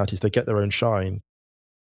 personalities. They get their own shine.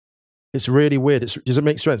 It's really weird. Does it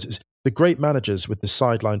make sense? The great managers with the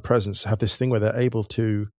sideline presence have this thing where they're able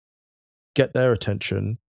to get their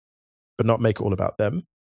attention, but not make it all about them.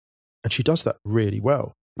 And she does that really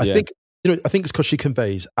well. I think it's because she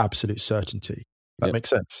conveys absolute certainty. That makes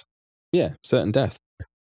sense. Yeah, certain death.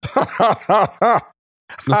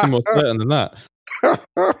 Nothing more certain than that.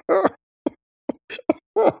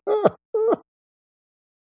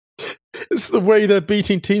 It's the way they're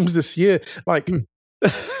beating teams this year. It's like,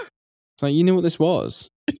 you knew what this was.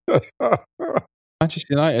 Manchester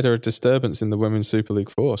United are a disturbance in the Women's Super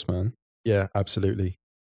League force, man. Yeah, absolutely.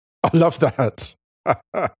 I love that.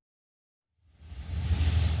 All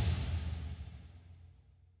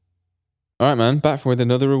right, man. Back with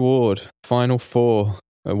another award. Final 4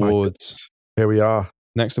 awards. Here we are.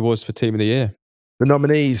 Next awards for Team of the Year. The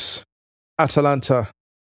nominees. Atalanta.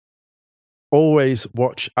 Always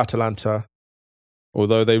watch Atalanta.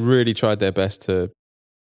 Although they really tried their best to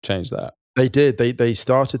change that. They did. They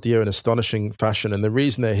started the year in astonishing fashion. And the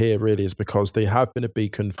reason they're here really is because they have been a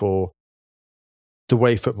beacon for the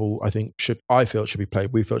way football, I feel it should be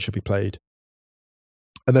played. We feel it should be played.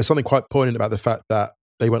 And there's something quite poignant about the fact that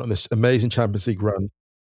they went on this amazing Champions League run,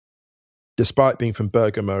 despite being from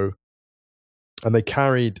Bergamo. And they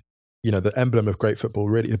carried, the emblem of great football,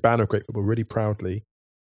 really, the banner of great football, really proudly.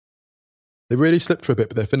 They really slipped through a bit,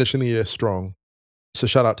 but they're finishing the year strong. So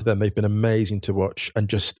shout out to them. They've been amazing to watch. And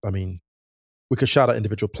we could shout out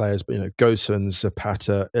individual players, but, Gosens,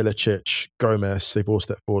 Zapata, Ilicic, Gomez, they've all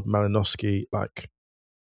stepped forward, Malinowski, like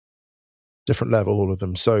different level, all of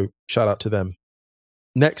them. So shout out to them.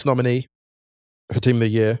 Next nominee for Team of the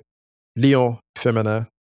Year, Lyon Feminin,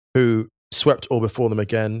 who swept all before them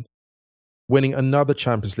again, winning another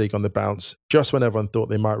Champions League on the bounce, just when everyone thought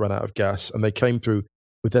they might run out of gas. And they came through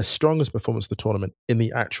with their strongest performance of the tournament in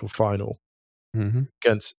the actual final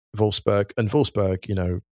against Wolfsburg. And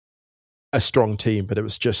Wolfsburg, a strong team, but it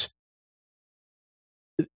was just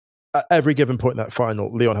at every given point in that final,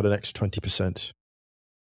 Lyon had an extra 20%.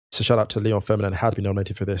 So shout out to Lyon Feminin, had to be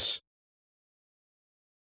nominated for this.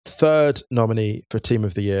 Third nominee for Team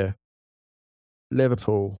of the Year,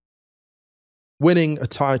 Liverpool, winning a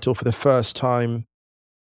title for the first time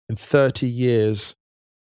in 30 years,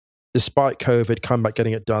 despite COVID, come back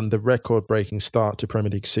getting it done, the record-breaking start to Premier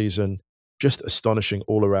League season, just astonishing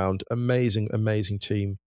all around, amazing, amazing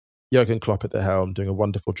team. Jurgen Klopp at the helm, doing a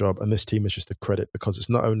wonderful job, and this team is just a credit because it's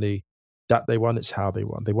not only that they won, it's how they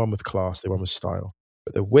won. They won with class, they won with style.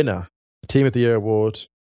 But the winner, the Team of the Year award,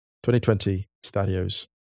 2020 Stadios,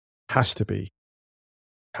 has to be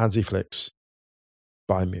Hansi Flick's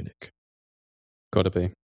Bayern Munich. Gotta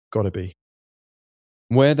be. Gotta be.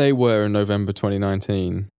 Where they were in November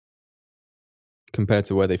 2019 compared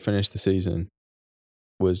to where they finished the season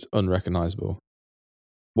was unrecognisable.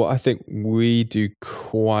 What I think we do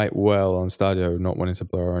quite well on Stadio, not wanting to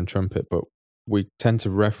blow our own trumpet, but we tend to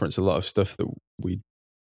reference a lot of stuff that we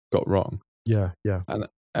got wrong. Yeah.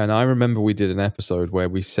 And I remember we did an episode where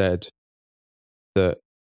we said that,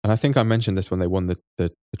 and I think I mentioned this when they won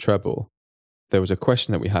the treble, there was a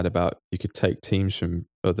question that we had about you could take teams from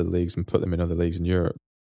other leagues and put them in other leagues in Europe.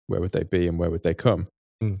 Where would they be and where would they come?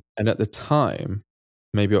 And at the time,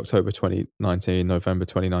 maybe October 2019, November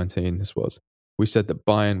 2019, we said that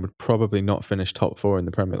Bayern would probably not finish top 4 in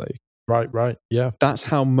the Premier League. Right. Yeah. That's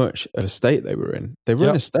how much of a state they were in. They were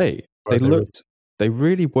in a state. They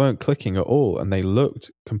really weren't clicking at all, and they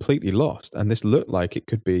looked completely lost. And this looked like it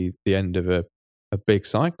could be the end of a big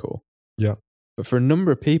cycle. Yeah. But for a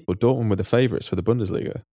number of people, Dortmund were the favourites for the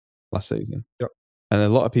Bundesliga last season. Yeah. And a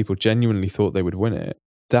lot of people genuinely thought they would win it.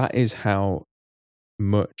 That is how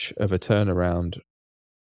much of a turnaround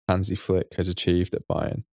Hansi Flick has achieved at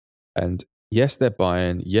Bayern. And yes, they're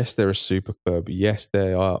Bayern. Yes, they're a super club. Yes,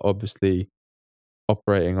 they are obviously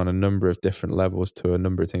operating on a number of different levels to a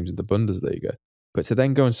number of teams in the Bundesliga. But to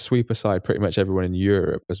then go and sweep aside pretty much everyone in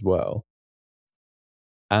Europe as well,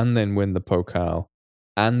 and then win the Pokal,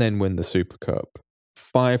 and then win the Super Cup,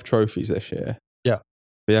 5 trophies this year. Yeah.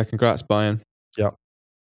 But yeah, congrats, Bayern. Yeah.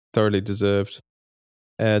 Thoroughly deserved.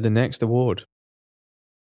 The next award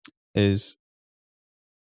is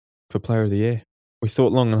for Player of the Year. We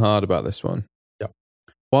thought long and hard about this one. Yeah.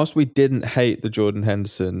 Whilst we didn't hate the Jordan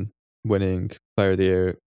Henderson winning Player of the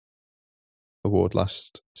Year award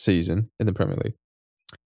last season in the Premier League,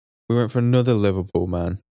 we went for another Liverpool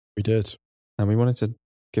man. We did. And we wanted to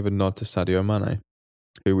give a nod to Sadio Mane,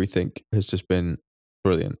 who we think has just been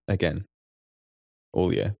brilliant again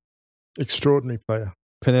all year. Extraordinary player.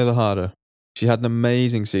 Pernilla Harder. She had an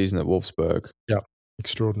amazing season at Wolfsburg. Yeah,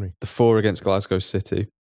 extraordinary. The 4 against Glasgow City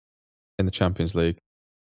in the Champions League.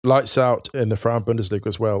 Lights out in the Frauen Bundesliga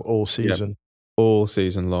as well, all season. Yep. All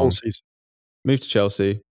season long. All season. Moved to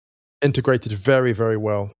Chelsea. Integrated very, very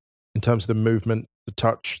well in terms of the movement, the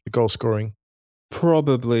touch, the goal scoring.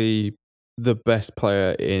 Probably the best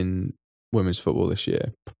player in women's football this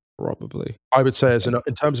year. Probably. I would say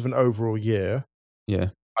in terms of an overall year, yeah,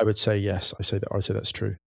 I would say yes. I say that's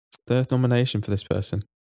true. 3rd nomination for this person.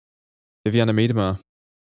 Vivianne Miedema.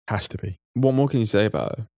 Has to be. What more can you say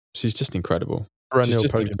about her? She's just incredible. Perennial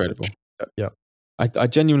She's just incredible. Yeah. I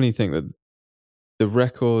genuinely think that the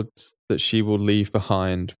records that she will leave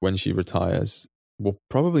behind when she retires will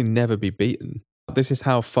probably never be beaten. This is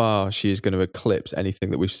how far she is going to eclipse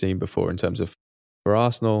anything that we've seen before in terms of for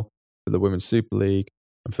Arsenal, for the Women's Super League,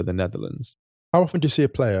 and for the Netherlands. How often do you see a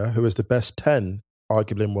player who is the best 10,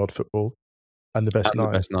 arguably in world football, and the best 9?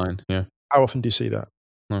 The best 9, yeah. How often do you see that?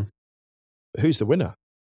 No. Who's the winner?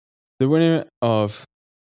 The winner of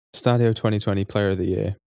Stadio 2020 Player of the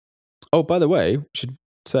Year. Oh, by the way, should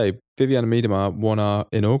say Vivianne Miedema won our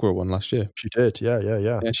inaugural one last year. She did, yeah.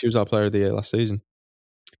 Yeah, she was our Player of the Year last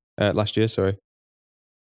year, sorry.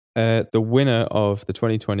 The winner of the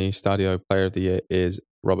 2020 Stadio Player of the Year is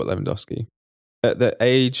Robert Lewandowski. At the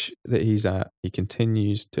age that he's at, he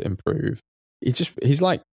continues to improve. He's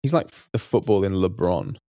like the football in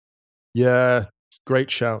LeBron. Yeah,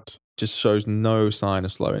 great shout. Just shows no sign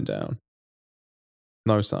of slowing down.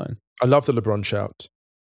 No sign. I love the LeBron shout.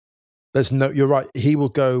 You're right. He will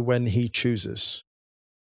go when he chooses.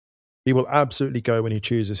 He will absolutely go when he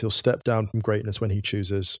chooses. He'll step down from greatness when he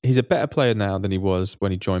chooses. He's a better player now than he was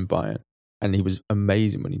when he joined Bayern. And he was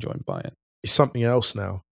amazing when he joined Bayern. He's something else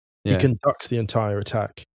now. Yeah. He conducts the entire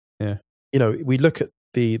attack. Yeah. You know, we look at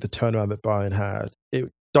the turnaround that Bayern had. It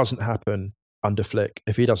doesn't happen under Flick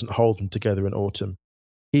if he doesn't hold them together in autumn.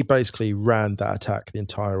 He basically ran that attack the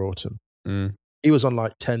entire autumn. He was on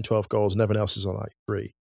like 10, 12 goals, and everyone else is on like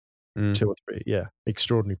 2 or 3. Yeah,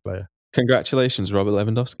 extraordinary player. Congratulations, Robert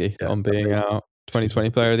Lewandowski, on being our 2020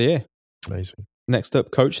 Player of the Year. Amazing. Next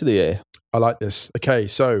up, Coach of the Year. I like this. Okay,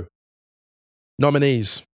 so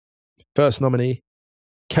nominees. First nominee,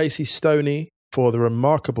 Casey Stoney, for the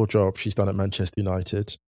remarkable job she's done at Manchester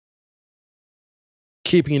United.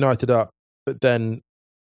 Keeping United up, but then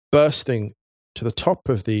bursting to the top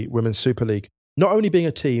of the Women's Super League. Not only being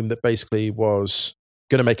a team that basically was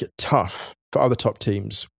going to make it tough for other top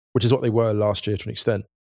teams, which is what they were last year to an extent,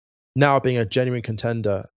 now being a genuine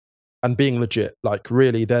contender and being legit, like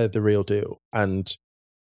really they're the real deal. And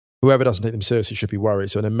whoever doesn't take them seriously should be worried.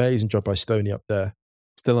 So an amazing job by Stoney up there.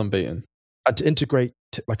 Still unbeaten. And to integrate,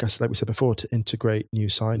 like we said before, to integrate new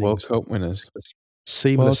signings. World Cup winners.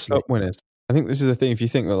 Seamlessly. World Cup winners. I think this is the thing. If you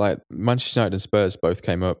think that like Manchester United and Spurs both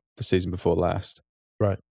came up the season before last.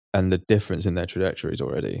 Right. And the difference in their trajectories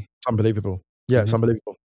already. It's unbelievable. Yeah, it's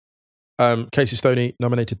unbelievable. Casey Stoney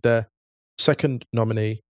nominated there. Second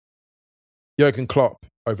nominee, Jurgen Klopp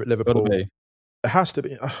over at Liverpool. It has to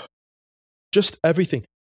be. Just everything.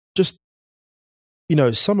 Just, you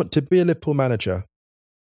know, someone to be a Liverpool manager,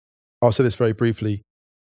 I'll say this very briefly,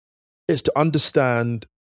 is to understand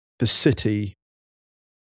the city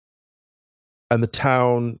and the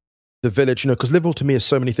town, the village, you know, because Liverpool to me is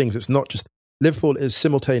so many things. It's not just, Liverpool is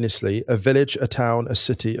simultaneously a village, a town, a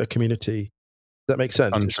city, a community. Does that make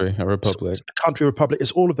sense? Country, a republic. It's a country, a republic.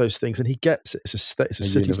 It's all of those things. And he gets it. It's a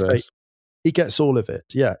city-state. He gets all of it.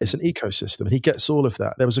 Yeah, it's an ecosystem. And he gets all of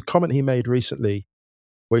that. There was a comment he made recently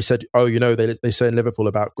where he said, oh, you know, they say in Liverpool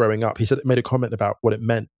about growing up. He made a comment about what it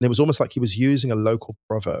meant. And it was almost like he was using a local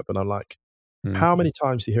proverb. And I'm like, how many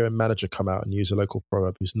times do you hear a manager come out and use a local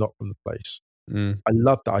proverb who's not from the place? I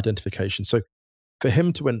love that identification. So for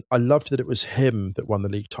him to win, I loved that it was him that won the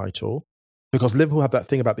league title, because Liverpool have that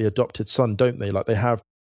thing about the adopted son, don't they? Like they have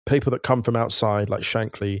people that come from outside, like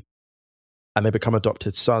Shankly, and they become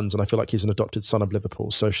adopted sons. And I feel like he's an adopted son of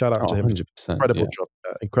Liverpool. So shout out to him. 100%, Incredible job.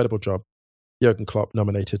 Incredible job. Jurgen Klopp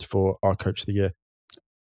nominated for our Coach of the Year.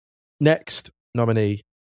 Next nominee,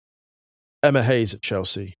 Emma Hayes at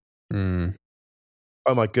Chelsea. Oh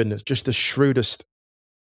my goodness. Just the shrewdest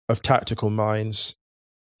of tactical minds,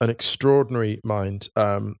 an extraordinary mind.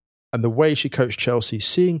 And the way she coached Chelsea,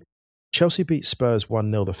 seeing Chelsea beat Spurs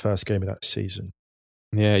 1-0 the first game of that season.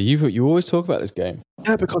 Yeah, you always talk about this game.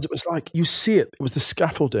 Yeah, because it was like, you see it. It was the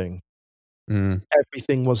scaffolding.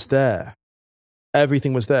 Everything was there.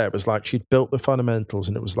 Everything was there. It was like she'd built the fundamentals,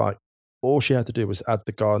 and it was like all she had to do was add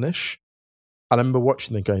the garnish. And I remember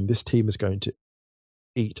watching the game, this team is going to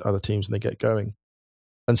eat other teams when they get going.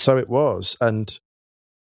 And so it was. And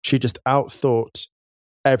she just outthought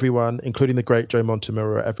everyone, including the great Joe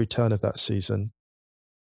Montemurro, at every turn of that season.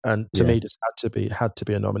 And to me, just had to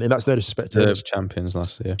be a nominee. And that's no disrespect to her. Champions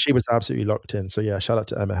last year. She was absolutely locked in. So yeah, shout out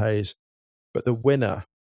to Emma Hayes. But the winner,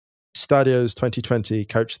 Stadio's 2020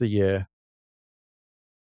 Coach of the Year,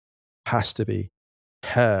 has to be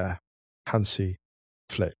Herr Hansi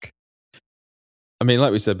Flick. I mean,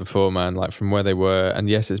 like we said before, man, like from where they were, and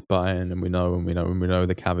yes, it's Bayern, and we know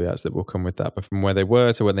the caveats that will come with that, but from where they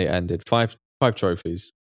were to when they ended, five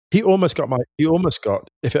trophies. He almost got,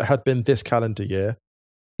 if it had been this calendar year,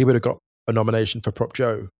 he would have got a nomination for Prop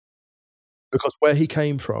Joe. Because where he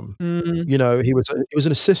came from, you know, he was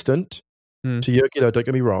an assistant to Jurgen, don't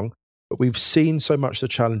get me wrong, but we've seen so much the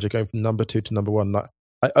challenger going from number 2 to number 1. Like,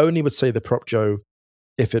 I only would say the Prop Joe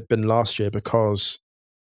if it had been last year, because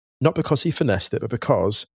not because he finessed it, but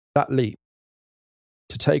because that leap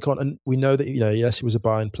to take on, and we know that, you know, yes, he was a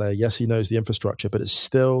Bayern player. Yes, he knows the infrastructure, but it's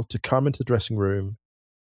still to come into the dressing room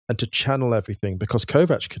and to channel everything, because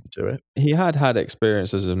Kovac couldn't do it. He had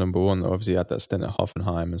experience as a number 1, though. Obviously, he had that stint at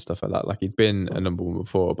Hoffenheim and stuff like that. Like he'd been a number 1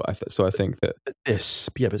 before, but I think that but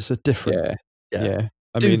it's a different. Yeah.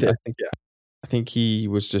 I think he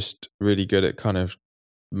was just really good at kind of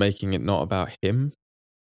making it not about him.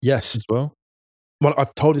 Yes, as well. Well,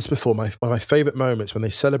 I've told this before. One of my favourite moments when they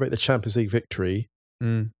celebrate the Champions League victory,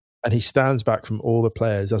 and he stands back from all the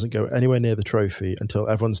players, doesn't go anywhere near the trophy until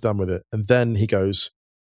everyone's done with it, and then he goes,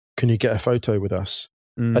 "Can you get a photo with us?"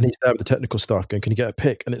 And he's there with the technical staff going, "Can you get a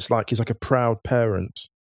pic?" And it's like he's like a proud parent,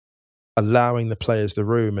 allowing the players the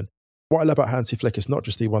room. And what I love about Hansi Flick is not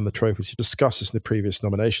just he won the trophies. He discussed this in the previous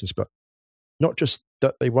nominations, but not just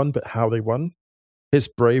that they won, but how they won. His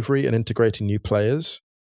bravery in integrating new players,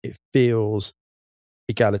 it feels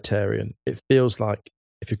egalitarian. It feels like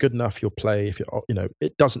if you're good enough, you'll play. If you're,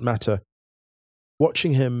 it doesn't matter.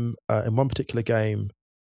 Watching him in one particular game,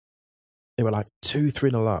 they were like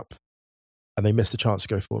 2-3-0 up, and they missed a chance to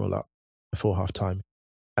go 4-0 up before half time.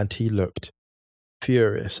 And he looked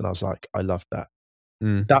furious. And I was like, I love that.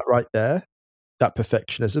 That right there, that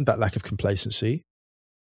perfectionism, that lack of complacency.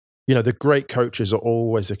 The great coaches are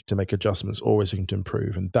always looking to make adjustments, always looking to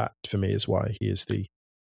improve. And that, for me, is why he's the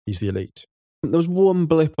elite. There was one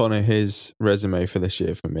blip on his resume for this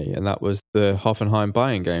year for me, and that was the Hoffenheim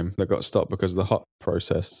Bayern game that got stopped because of the hot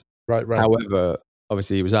process. Right. However,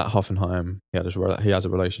 obviously he was at Hoffenheim. He has a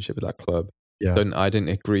relationship with that club. Yeah. I didn't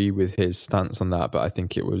agree with his stance on that, but I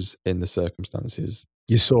think it was in the circumstances.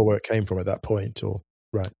 You saw where it came from at that point, or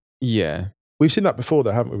right? Yeah. We've seen that before,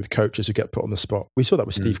 though, haven't we, with coaches who get put on the spot? We saw that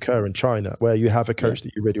with Steve Kerr in China, where you have a coach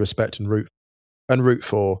that you really respect and root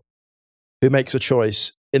for, who makes a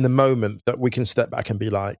choice in the moment that we can step back and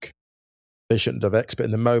be like, they shouldn't have X, but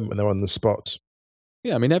in the moment when they're on the spot.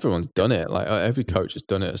 Yeah, I mean, everyone's done it. Like every coach has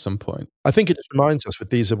done it at some point. I think it just reminds us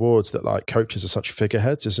with these awards that like coaches are such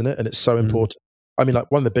figureheads, isn't it? And it's so important. I mean,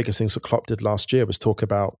 like one of the biggest things that Klopp did last year was talk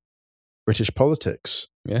about British politics.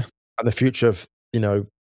 Yeah. And the future of,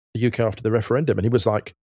 the UK after the referendum. And he was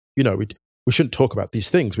like, we shouldn't talk about these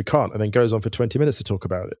things. We can't. And then goes on for 20 minutes to talk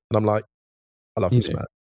about it. And I'm like, I love this man.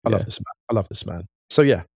 I love this man. So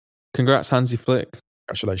yeah. Congrats, Hansi Flick.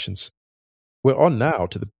 Congratulations. We're on now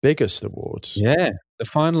to the biggest awards. Yeah, the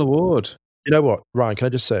final award. You know what, Ryan, can I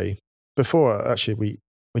just say, before actually we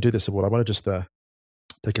do this award, I want to just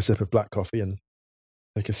take a sip of black coffee and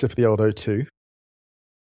take a sip of the old O2.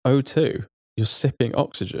 O2? You're sipping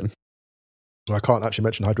oxygen? Well, I can't actually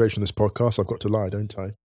mention hydration in this podcast. I've got to lie, don't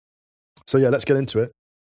I? So yeah, let's get into it.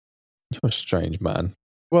 You're a strange man.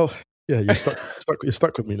 Well, yeah, you're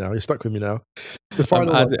stuck with me now. You're stuck with me now. It's the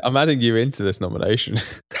final I'm adding you into this nomination. So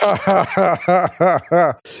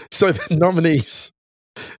the nominees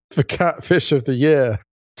for Catfish of the Year.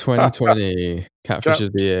 2020 Catfish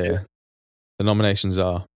of the Year. The nominations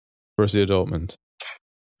are Borussia Dortmund.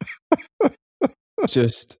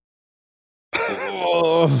 Just...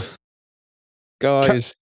 Oh,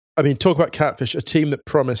 guys. I mean, talk about Catfish,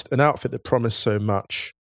 an outfit that promised so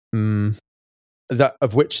much. That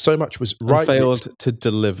of which so much was right. Failed to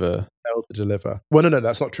deliver. Well, no,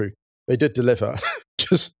 that's not true. They did deliver,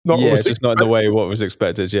 just not. Yeah, just not in the way what was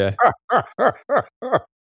expected. Yeah.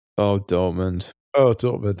 Oh, Dortmund. Oh,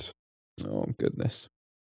 Dortmund. Oh goodness.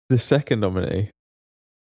 The second nominee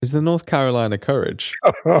is the North Carolina Courage.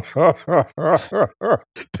 They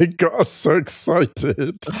got us so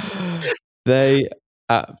excited. They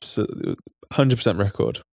absolutely 100%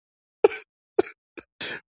 record.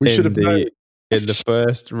 We should have known. In the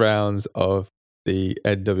first rounds of the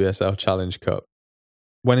NWSL Challenge Cup.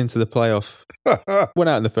 Went into the playoff, went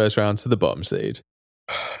out in the first round to the bottom seed.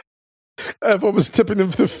 Everyone was tipping them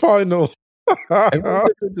for the final. Everyone was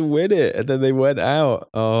tipping to win it, and then they went out.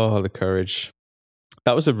 Oh, the Courage.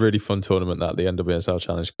 That was a really fun tournament, the NWSL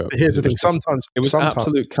Challenge Cup. Here's the thing, sometimes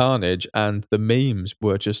absolute carnage, and the memes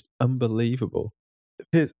were just unbelievable.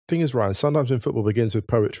 The thing is, Ryan, sometimes when football begins with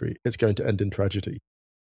poetry, it's going to end in tragedy.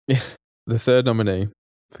 Yeah. The third nominee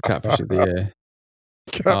for Catfish of the Year.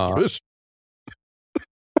 Catfish?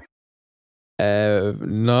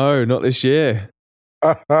 No, not this year.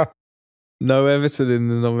 No Everton in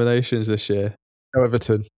the nominations this year. No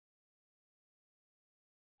Everton.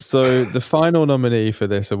 So the final nominee for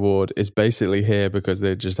this award is basically here because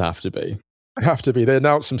they just have to be. They have to be. They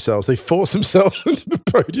announce themselves. They force themselves into the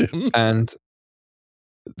podium. And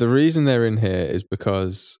the reason they're in here is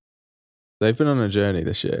because they've been on a journey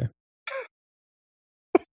this year.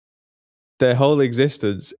 Their whole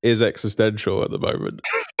existence is existential at the moment.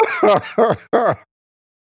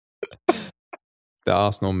 The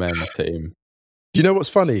Arsenal men's team. Do you know what's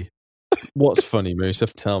funny? What's funny, Musa?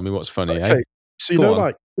 Tell me what's funny. Okay. Eh?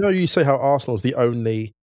 So you say how Arsenal is the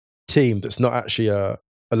only team that's not actually a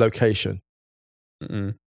location.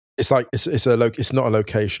 Mm-mm. It's like it's not a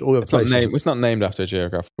location. All the places. It's not named after a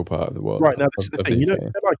geographical part of the world. Right now, this is the thing.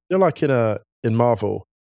 You're like in Marvel,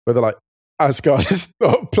 where they're like, Asgard is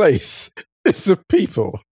not a place; it's a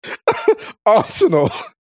people. Arsenal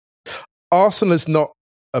is not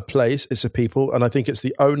a place; it's a people, and I think it's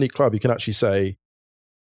the only club you can actually say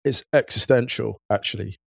it's existential.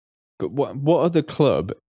 Actually, but what other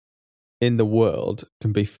club in the world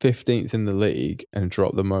can be 15th in the league and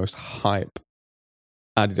drop the most hype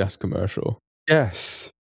Adidas commercial?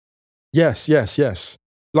 Yes.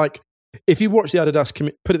 Like, if you watch the Adidas,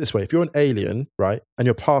 put it this way, if you're an alien, right, and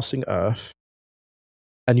you're passing Earth,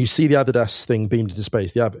 and you see the Adidas thing beamed into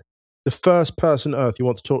space, the first person on earth you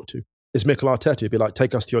want to talk to is Mikel Arteta. You'd be like,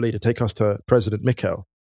 take us to your leader, take us to President Mikel.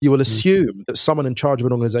 You will assume that someone in charge of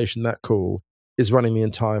an organization that cool is running the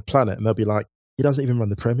entire planet, and they'll be like, he doesn't even run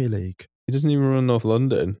the Premier League. He doesn't even run North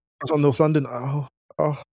London. It's on North London. Oh.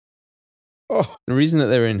 The reason that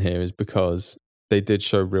they're in here is because they did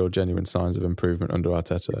show real, genuine signs of improvement under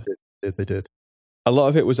Arteta. They did. A lot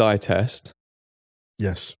of it was eye test.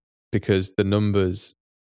 Yes. Because the numbers,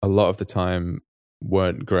 a lot of the time,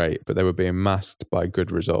 weren't great, but they were being masked by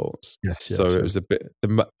good results. Yes. So it was a bit.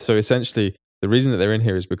 So essentially, the reason that they're in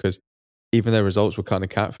here is because even their results were kind of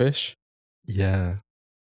catfish. Yeah.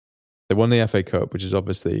 They won the FA Cup, which is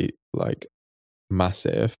obviously like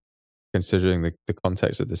massive, considering the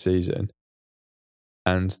context of the season.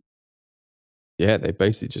 And yeah, they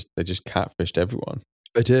basically just catfished everyone.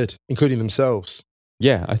 They did, including themselves.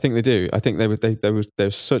 Yeah, I think they do. I think they were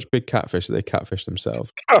such big catfish that they catfished themselves.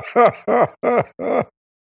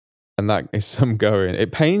 And that is some going.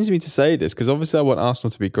 It pains me to say this because obviously I want Arsenal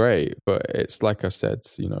to be great, but it's like I said,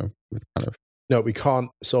 with kind of... No, we can't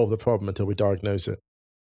solve the problem until we diagnose it.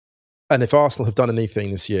 And if Arsenal have done anything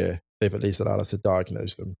this year, they've at least allowed us to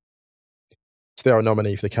diagnose them. So they are a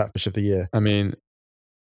nominee for the Catfish of the Year. I mean,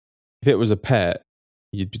 if it was a pet,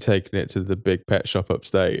 you'd be taking it to the big pet shop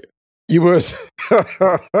upstate. You would.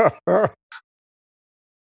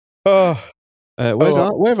 Where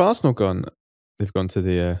have Arsenal gone? They've gone to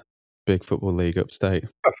the big football league upstate.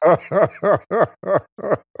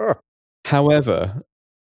 However,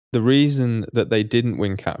 the reason that they didn't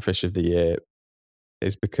win Catfish of the Year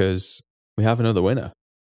is because we have another winner.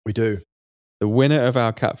 We do. The winner of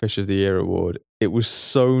our Catfish of the Year award, it was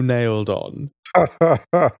so nailed on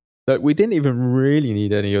that we didn't even really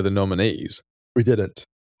need any other nominees. We didn't.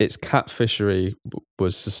 Its catfishery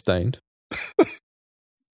was sustained.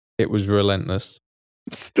 It was relentless.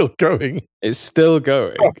 It's still going. It's still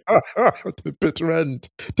going. To the bitter end.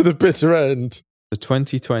 To the bitter end. The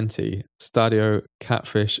 2020 Stadio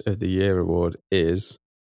Catfish of the Year award is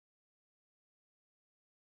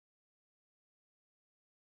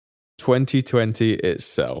 2020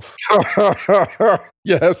 itself.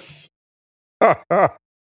 Yes.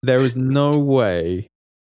 There is no way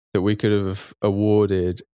that we could have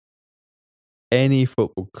awarded any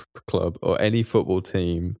football club or any football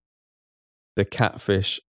team the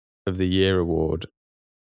Catfish of the Year award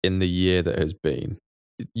in the year that has been.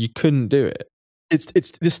 You couldn't do it.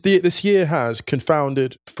 This year has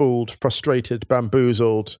confounded, fooled, frustrated,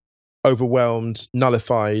 bamboozled, overwhelmed,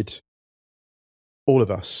 nullified all of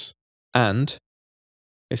us. And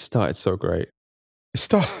it started so great.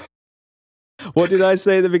 What did I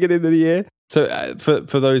say at the beginning of the year? So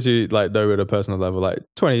for those who like know at a personal level, like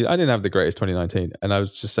I didn't have the greatest 2019, and I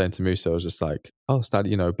was just saying to Musa, I was just like, I'll start,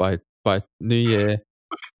 by New Year,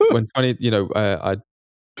 when I'd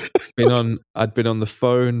been on the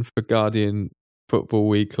phone for Guardian Football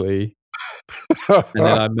Weekly, and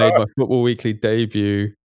then I made my Football Weekly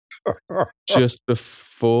debut just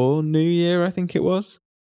before New Year, I think it was,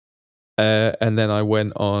 and then I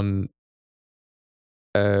went on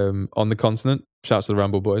the continent. Shouts to the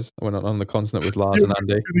Ramble Boys. I went on the continent with Lars and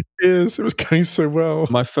Andy. It was going so well.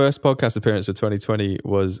 My first podcast appearance of 2020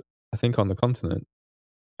 was, I think, on the continent.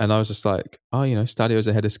 And I was just like, Stadio's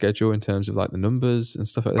ahead of schedule in terms of like the numbers and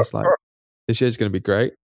stuff like this. Like, this year's going to be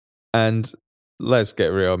great. And let's get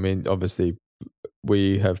real. I mean, obviously,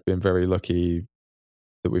 we have been very lucky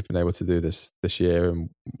that we've been able to do this year and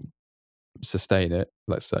sustain it,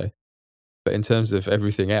 let's say. But in terms of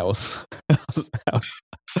everything else,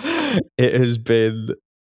 it has been,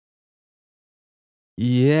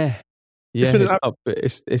 It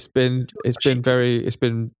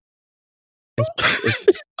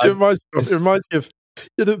reminds me of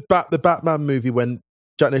the Batman movie when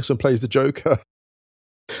Jack Nicholson plays the Joker,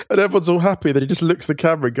 and everyone's all happy that he just looks at the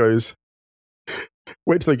camera and goes,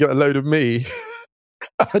 "Wait till they get a load of me."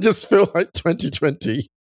 I just feel like 2020.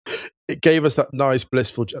 It gave us that nice,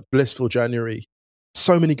 blissful January.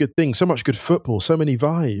 So many good things, so much good football, so many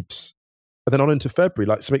vibes. And then on into February,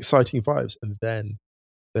 like some exciting vibes. And then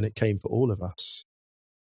it came for all of us.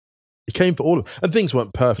 It came for all of us. And things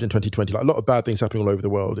weren't perfect in 2020. Like a lot of bad things happening all over the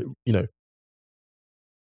world,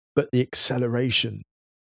 But the acceleration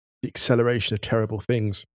of terrible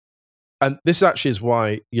things. And this actually is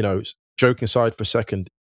why, joking aside for a second,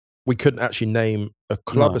 we couldn't actually name a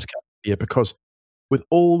club as here because with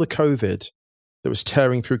all the COVID that was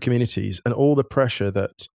tearing through communities and all the pressure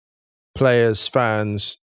that players,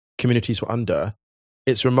 fans, communities were under,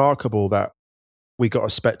 it's remarkable that we got a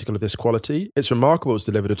spectacle of this quality. It's remarkable it was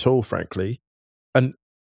delivered at all, frankly. And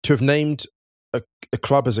to have named a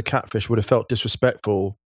club as a Catfish would have felt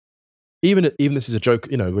disrespectful. Even this is a joke,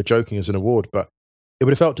 we're joking as an award, but it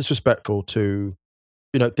would have felt disrespectful to,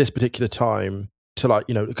 this particular time to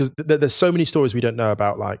because there's so many stories we don't know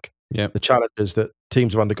about, the challenges that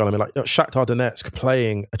teams have undergone. I mean, Shakhtar Donetsk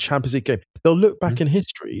playing a Champions League game. They'll look back in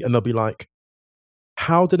history and they'll be like,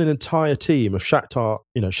 how did an entire team of Shakhtar,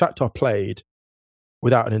 Shakhtar played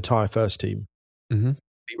without an entire first team beat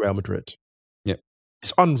Real Madrid? Yeah.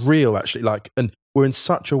 It's unreal, actually. And we're in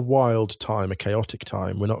such a wild time, a chaotic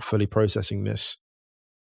time. We're not fully processing this.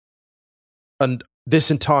 And this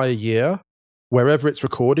entire year, wherever it's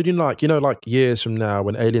recorded, years from now,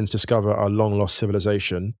 when aliens discover our long-lost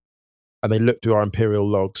civilization and they look through our imperial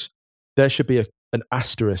logs, there should be an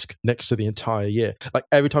asterisk next to the entire year. Like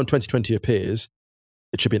every time 2020 appears,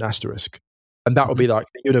 it should be an asterisk. And that will be like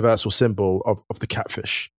the universal symbol of the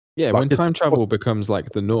Catfish. Yeah, when time travel becomes like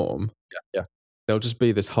the norm, yeah. There'll just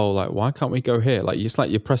be this whole why can't we go here? It's like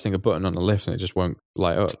you're pressing a button on a lift and it just won't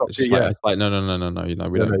light up. It's just it's like no, we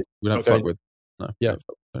don't fuck with. No, yeah.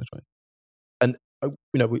 And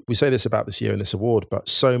we say this about this year and this award, but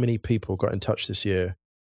so many people got in touch this year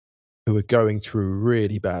who were going through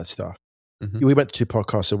really bad stuff. Mm-hmm. We went to 2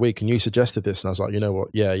 podcasts a week, and you suggested this, and I was like, you know what?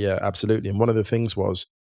 Yeah, absolutely. And one of the things was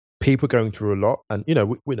people going through a lot, and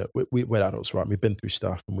we're adults, right? We've been through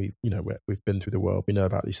stuff, and we've been through the world. We know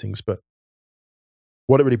about these things, but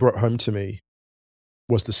what it really brought home to me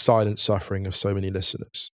was the silent suffering of so many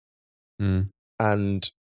listeners. Mm. And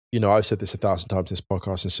I've said this 1,000 times in this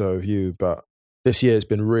podcast, and so have you. But this year has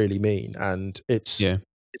been really mean, and it's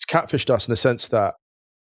catfished us in the sense that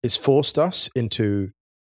it's forced us into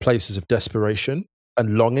places of desperation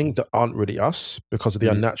and longing that aren't really us because of the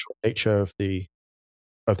unnatural nature of the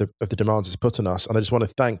demands it's put on us. And I just want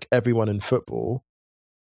to thank everyone in football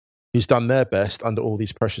who's done their best under all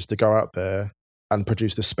these pressures to go out there and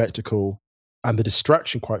produce the spectacle and the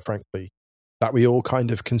distraction, quite frankly, that we all kind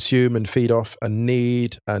of consume and feed off and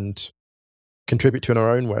need and contribute to in our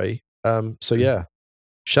own way.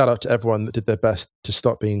 Shout out to everyone that did their best to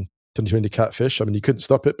stop being 2020 Catfish. I mean, you couldn't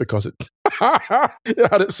stop it because it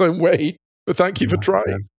had its own way. But thank you for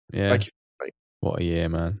trying. Yeah. Thank you for trying. What a year,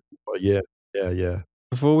 man. What a year. Yeah.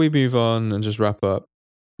 Before we move on and just wrap up,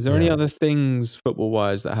 is there any other things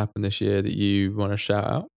football-wise that happened this year that you want to shout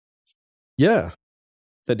out? Yeah.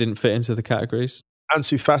 That didn't fit into the categories?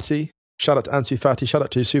 Ansu Fati. Shout out to Ansu Fati. Shout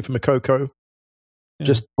out to Yusufa Moukoko. Yeah.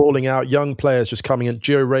 Just balling out. Young players just coming in.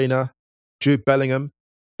 Gio Reyna, Jude Bellingham.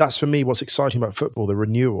 That's for me what's exciting about football, the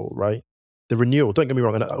renewal, right? The renewal, don't get me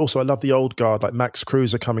wrong. And also I love the old guard, like Max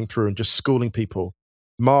Kruse coming through and just schooling people.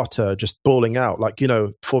 Marta just balling out.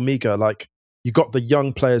 Formiga, you got the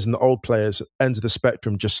young players and the old players at ends of the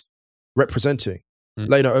spectrum just representing.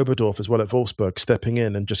 Lena Oberdorf as well at Wolfsburg, stepping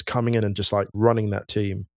in and just coming in and just running that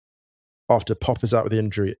team after Pop is out with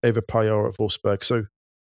injury, Eva Payot at Wolfsburg. So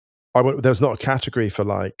there's not a category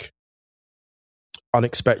for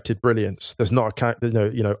unexpected brilliance. There's not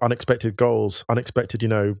unexpected goals, unexpected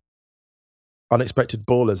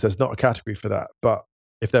ballers. There's not a category for that. But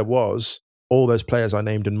if there was, all those players I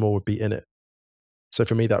named and more would be in it. So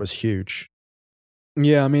for me, that was huge.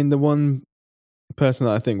 Yeah, I mean, the one person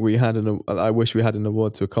that I think I wish we had an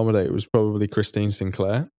award to accommodate was probably Christine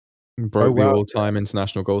Sinclair. Broke the all-time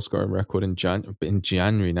international goal scoring record in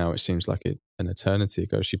January now. It seems like an eternity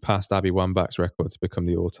ago. She passed Abby Wambach's record to become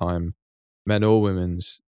the all-time men or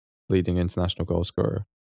women's leading international goal scorer.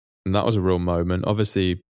 And that was a real moment.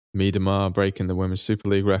 Obviously, Miedemar breaking the Women's Super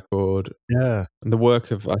League record. Yeah. And the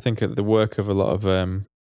work of a lot of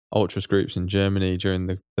ultras groups in Germany during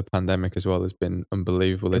the pandemic as well has been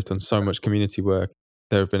unbelievable. They've done so much community work.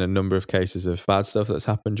 There have been a number of cases of bad stuff that's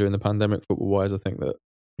happened during the pandemic football-wise. I think that,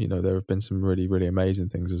 there have been some really, really amazing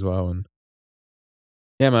things as well. And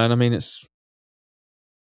yeah, man, I mean, it's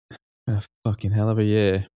been a fucking hell of a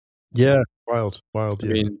year. Yeah, wild. I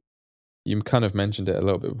mean, you kind of mentioned it a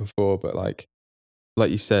little bit before, but like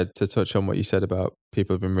you said, to touch on what you said about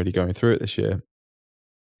people have been really going through it this year,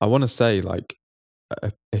 I want to say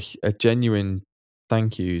a genuine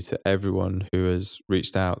thank you to everyone who has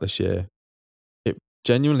reached out this year. It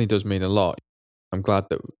genuinely does mean a lot. I'm glad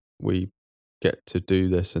that we get to do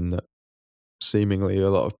this and that seemingly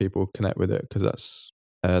a lot of people connect with it, because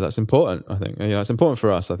that's important. I think it's important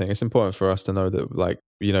for us. I think it's important for us to know that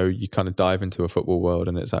you kind of dive into a football world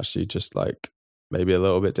and it's actually just maybe a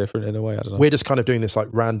little bit different in a way. I don't know. We're just kind of doing this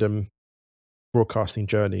random broadcasting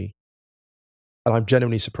journey, and I'm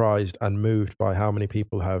genuinely surprised and moved by how many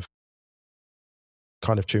people have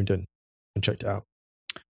kind of tuned in and checked it out.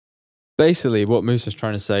 Basically, what Musa's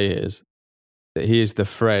trying to say is that he is the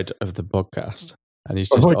Fred of the podcast. And he's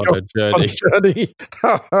just on a journey.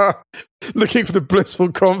 Looking for the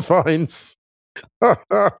blissful confines of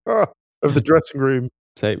the dressing room.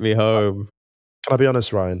 Take me home. Can I be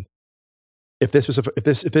honest, Ryan? If this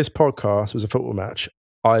podcast was a football match,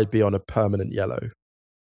 I'd be on a permanent yellow.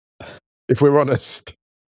 If we're honest.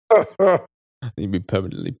 You'd be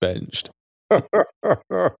permanently benched.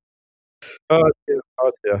 Oh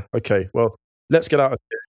dear. Okay, well, let's get out of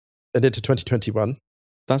here and into 2021.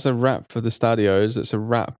 That's a wrap for the Stadios. That's a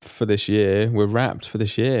wrap for this year. We're wrapped for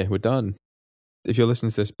this year. We're done. If you're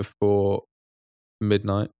listening to this before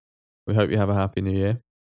midnight, we hope you have a happy new year.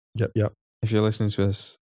 Yep. If you're listening to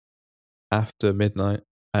us after midnight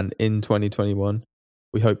and in 2021,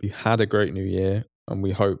 we hope you had a great new year, and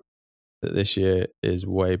we hope that this year is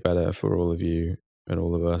way better for all of you and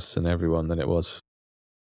all of us and everyone than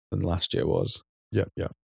last year was. Yeah.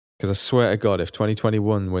 Because I swear to God, if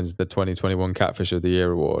 2021 wins the 2021 Catfish of the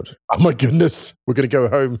Year award, oh my goodness, we're going to go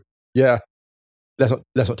home. Yeah,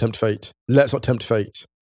 let's not tempt fate. Let's not tempt fate.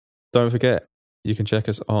 Don't forget, you can check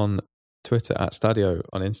us on Twitter at Stadio,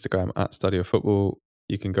 on Instagram at Stadio Football.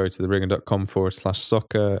 You can go to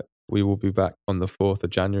theringer.com/soccer. We will be back on the 4th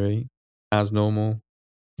of January as normal.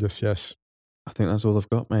 Yes. I think that's all I've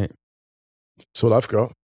got, mate. That's all I've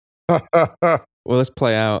got. Well, let's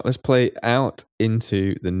play out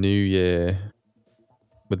into the new year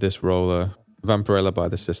with this roller, Vampirella by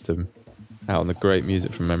the System, out on the great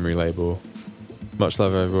Music from Memory label. Much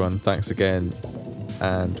love, everyone. Thanks again,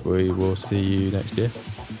 and we will see you next year.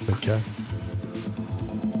 Okay.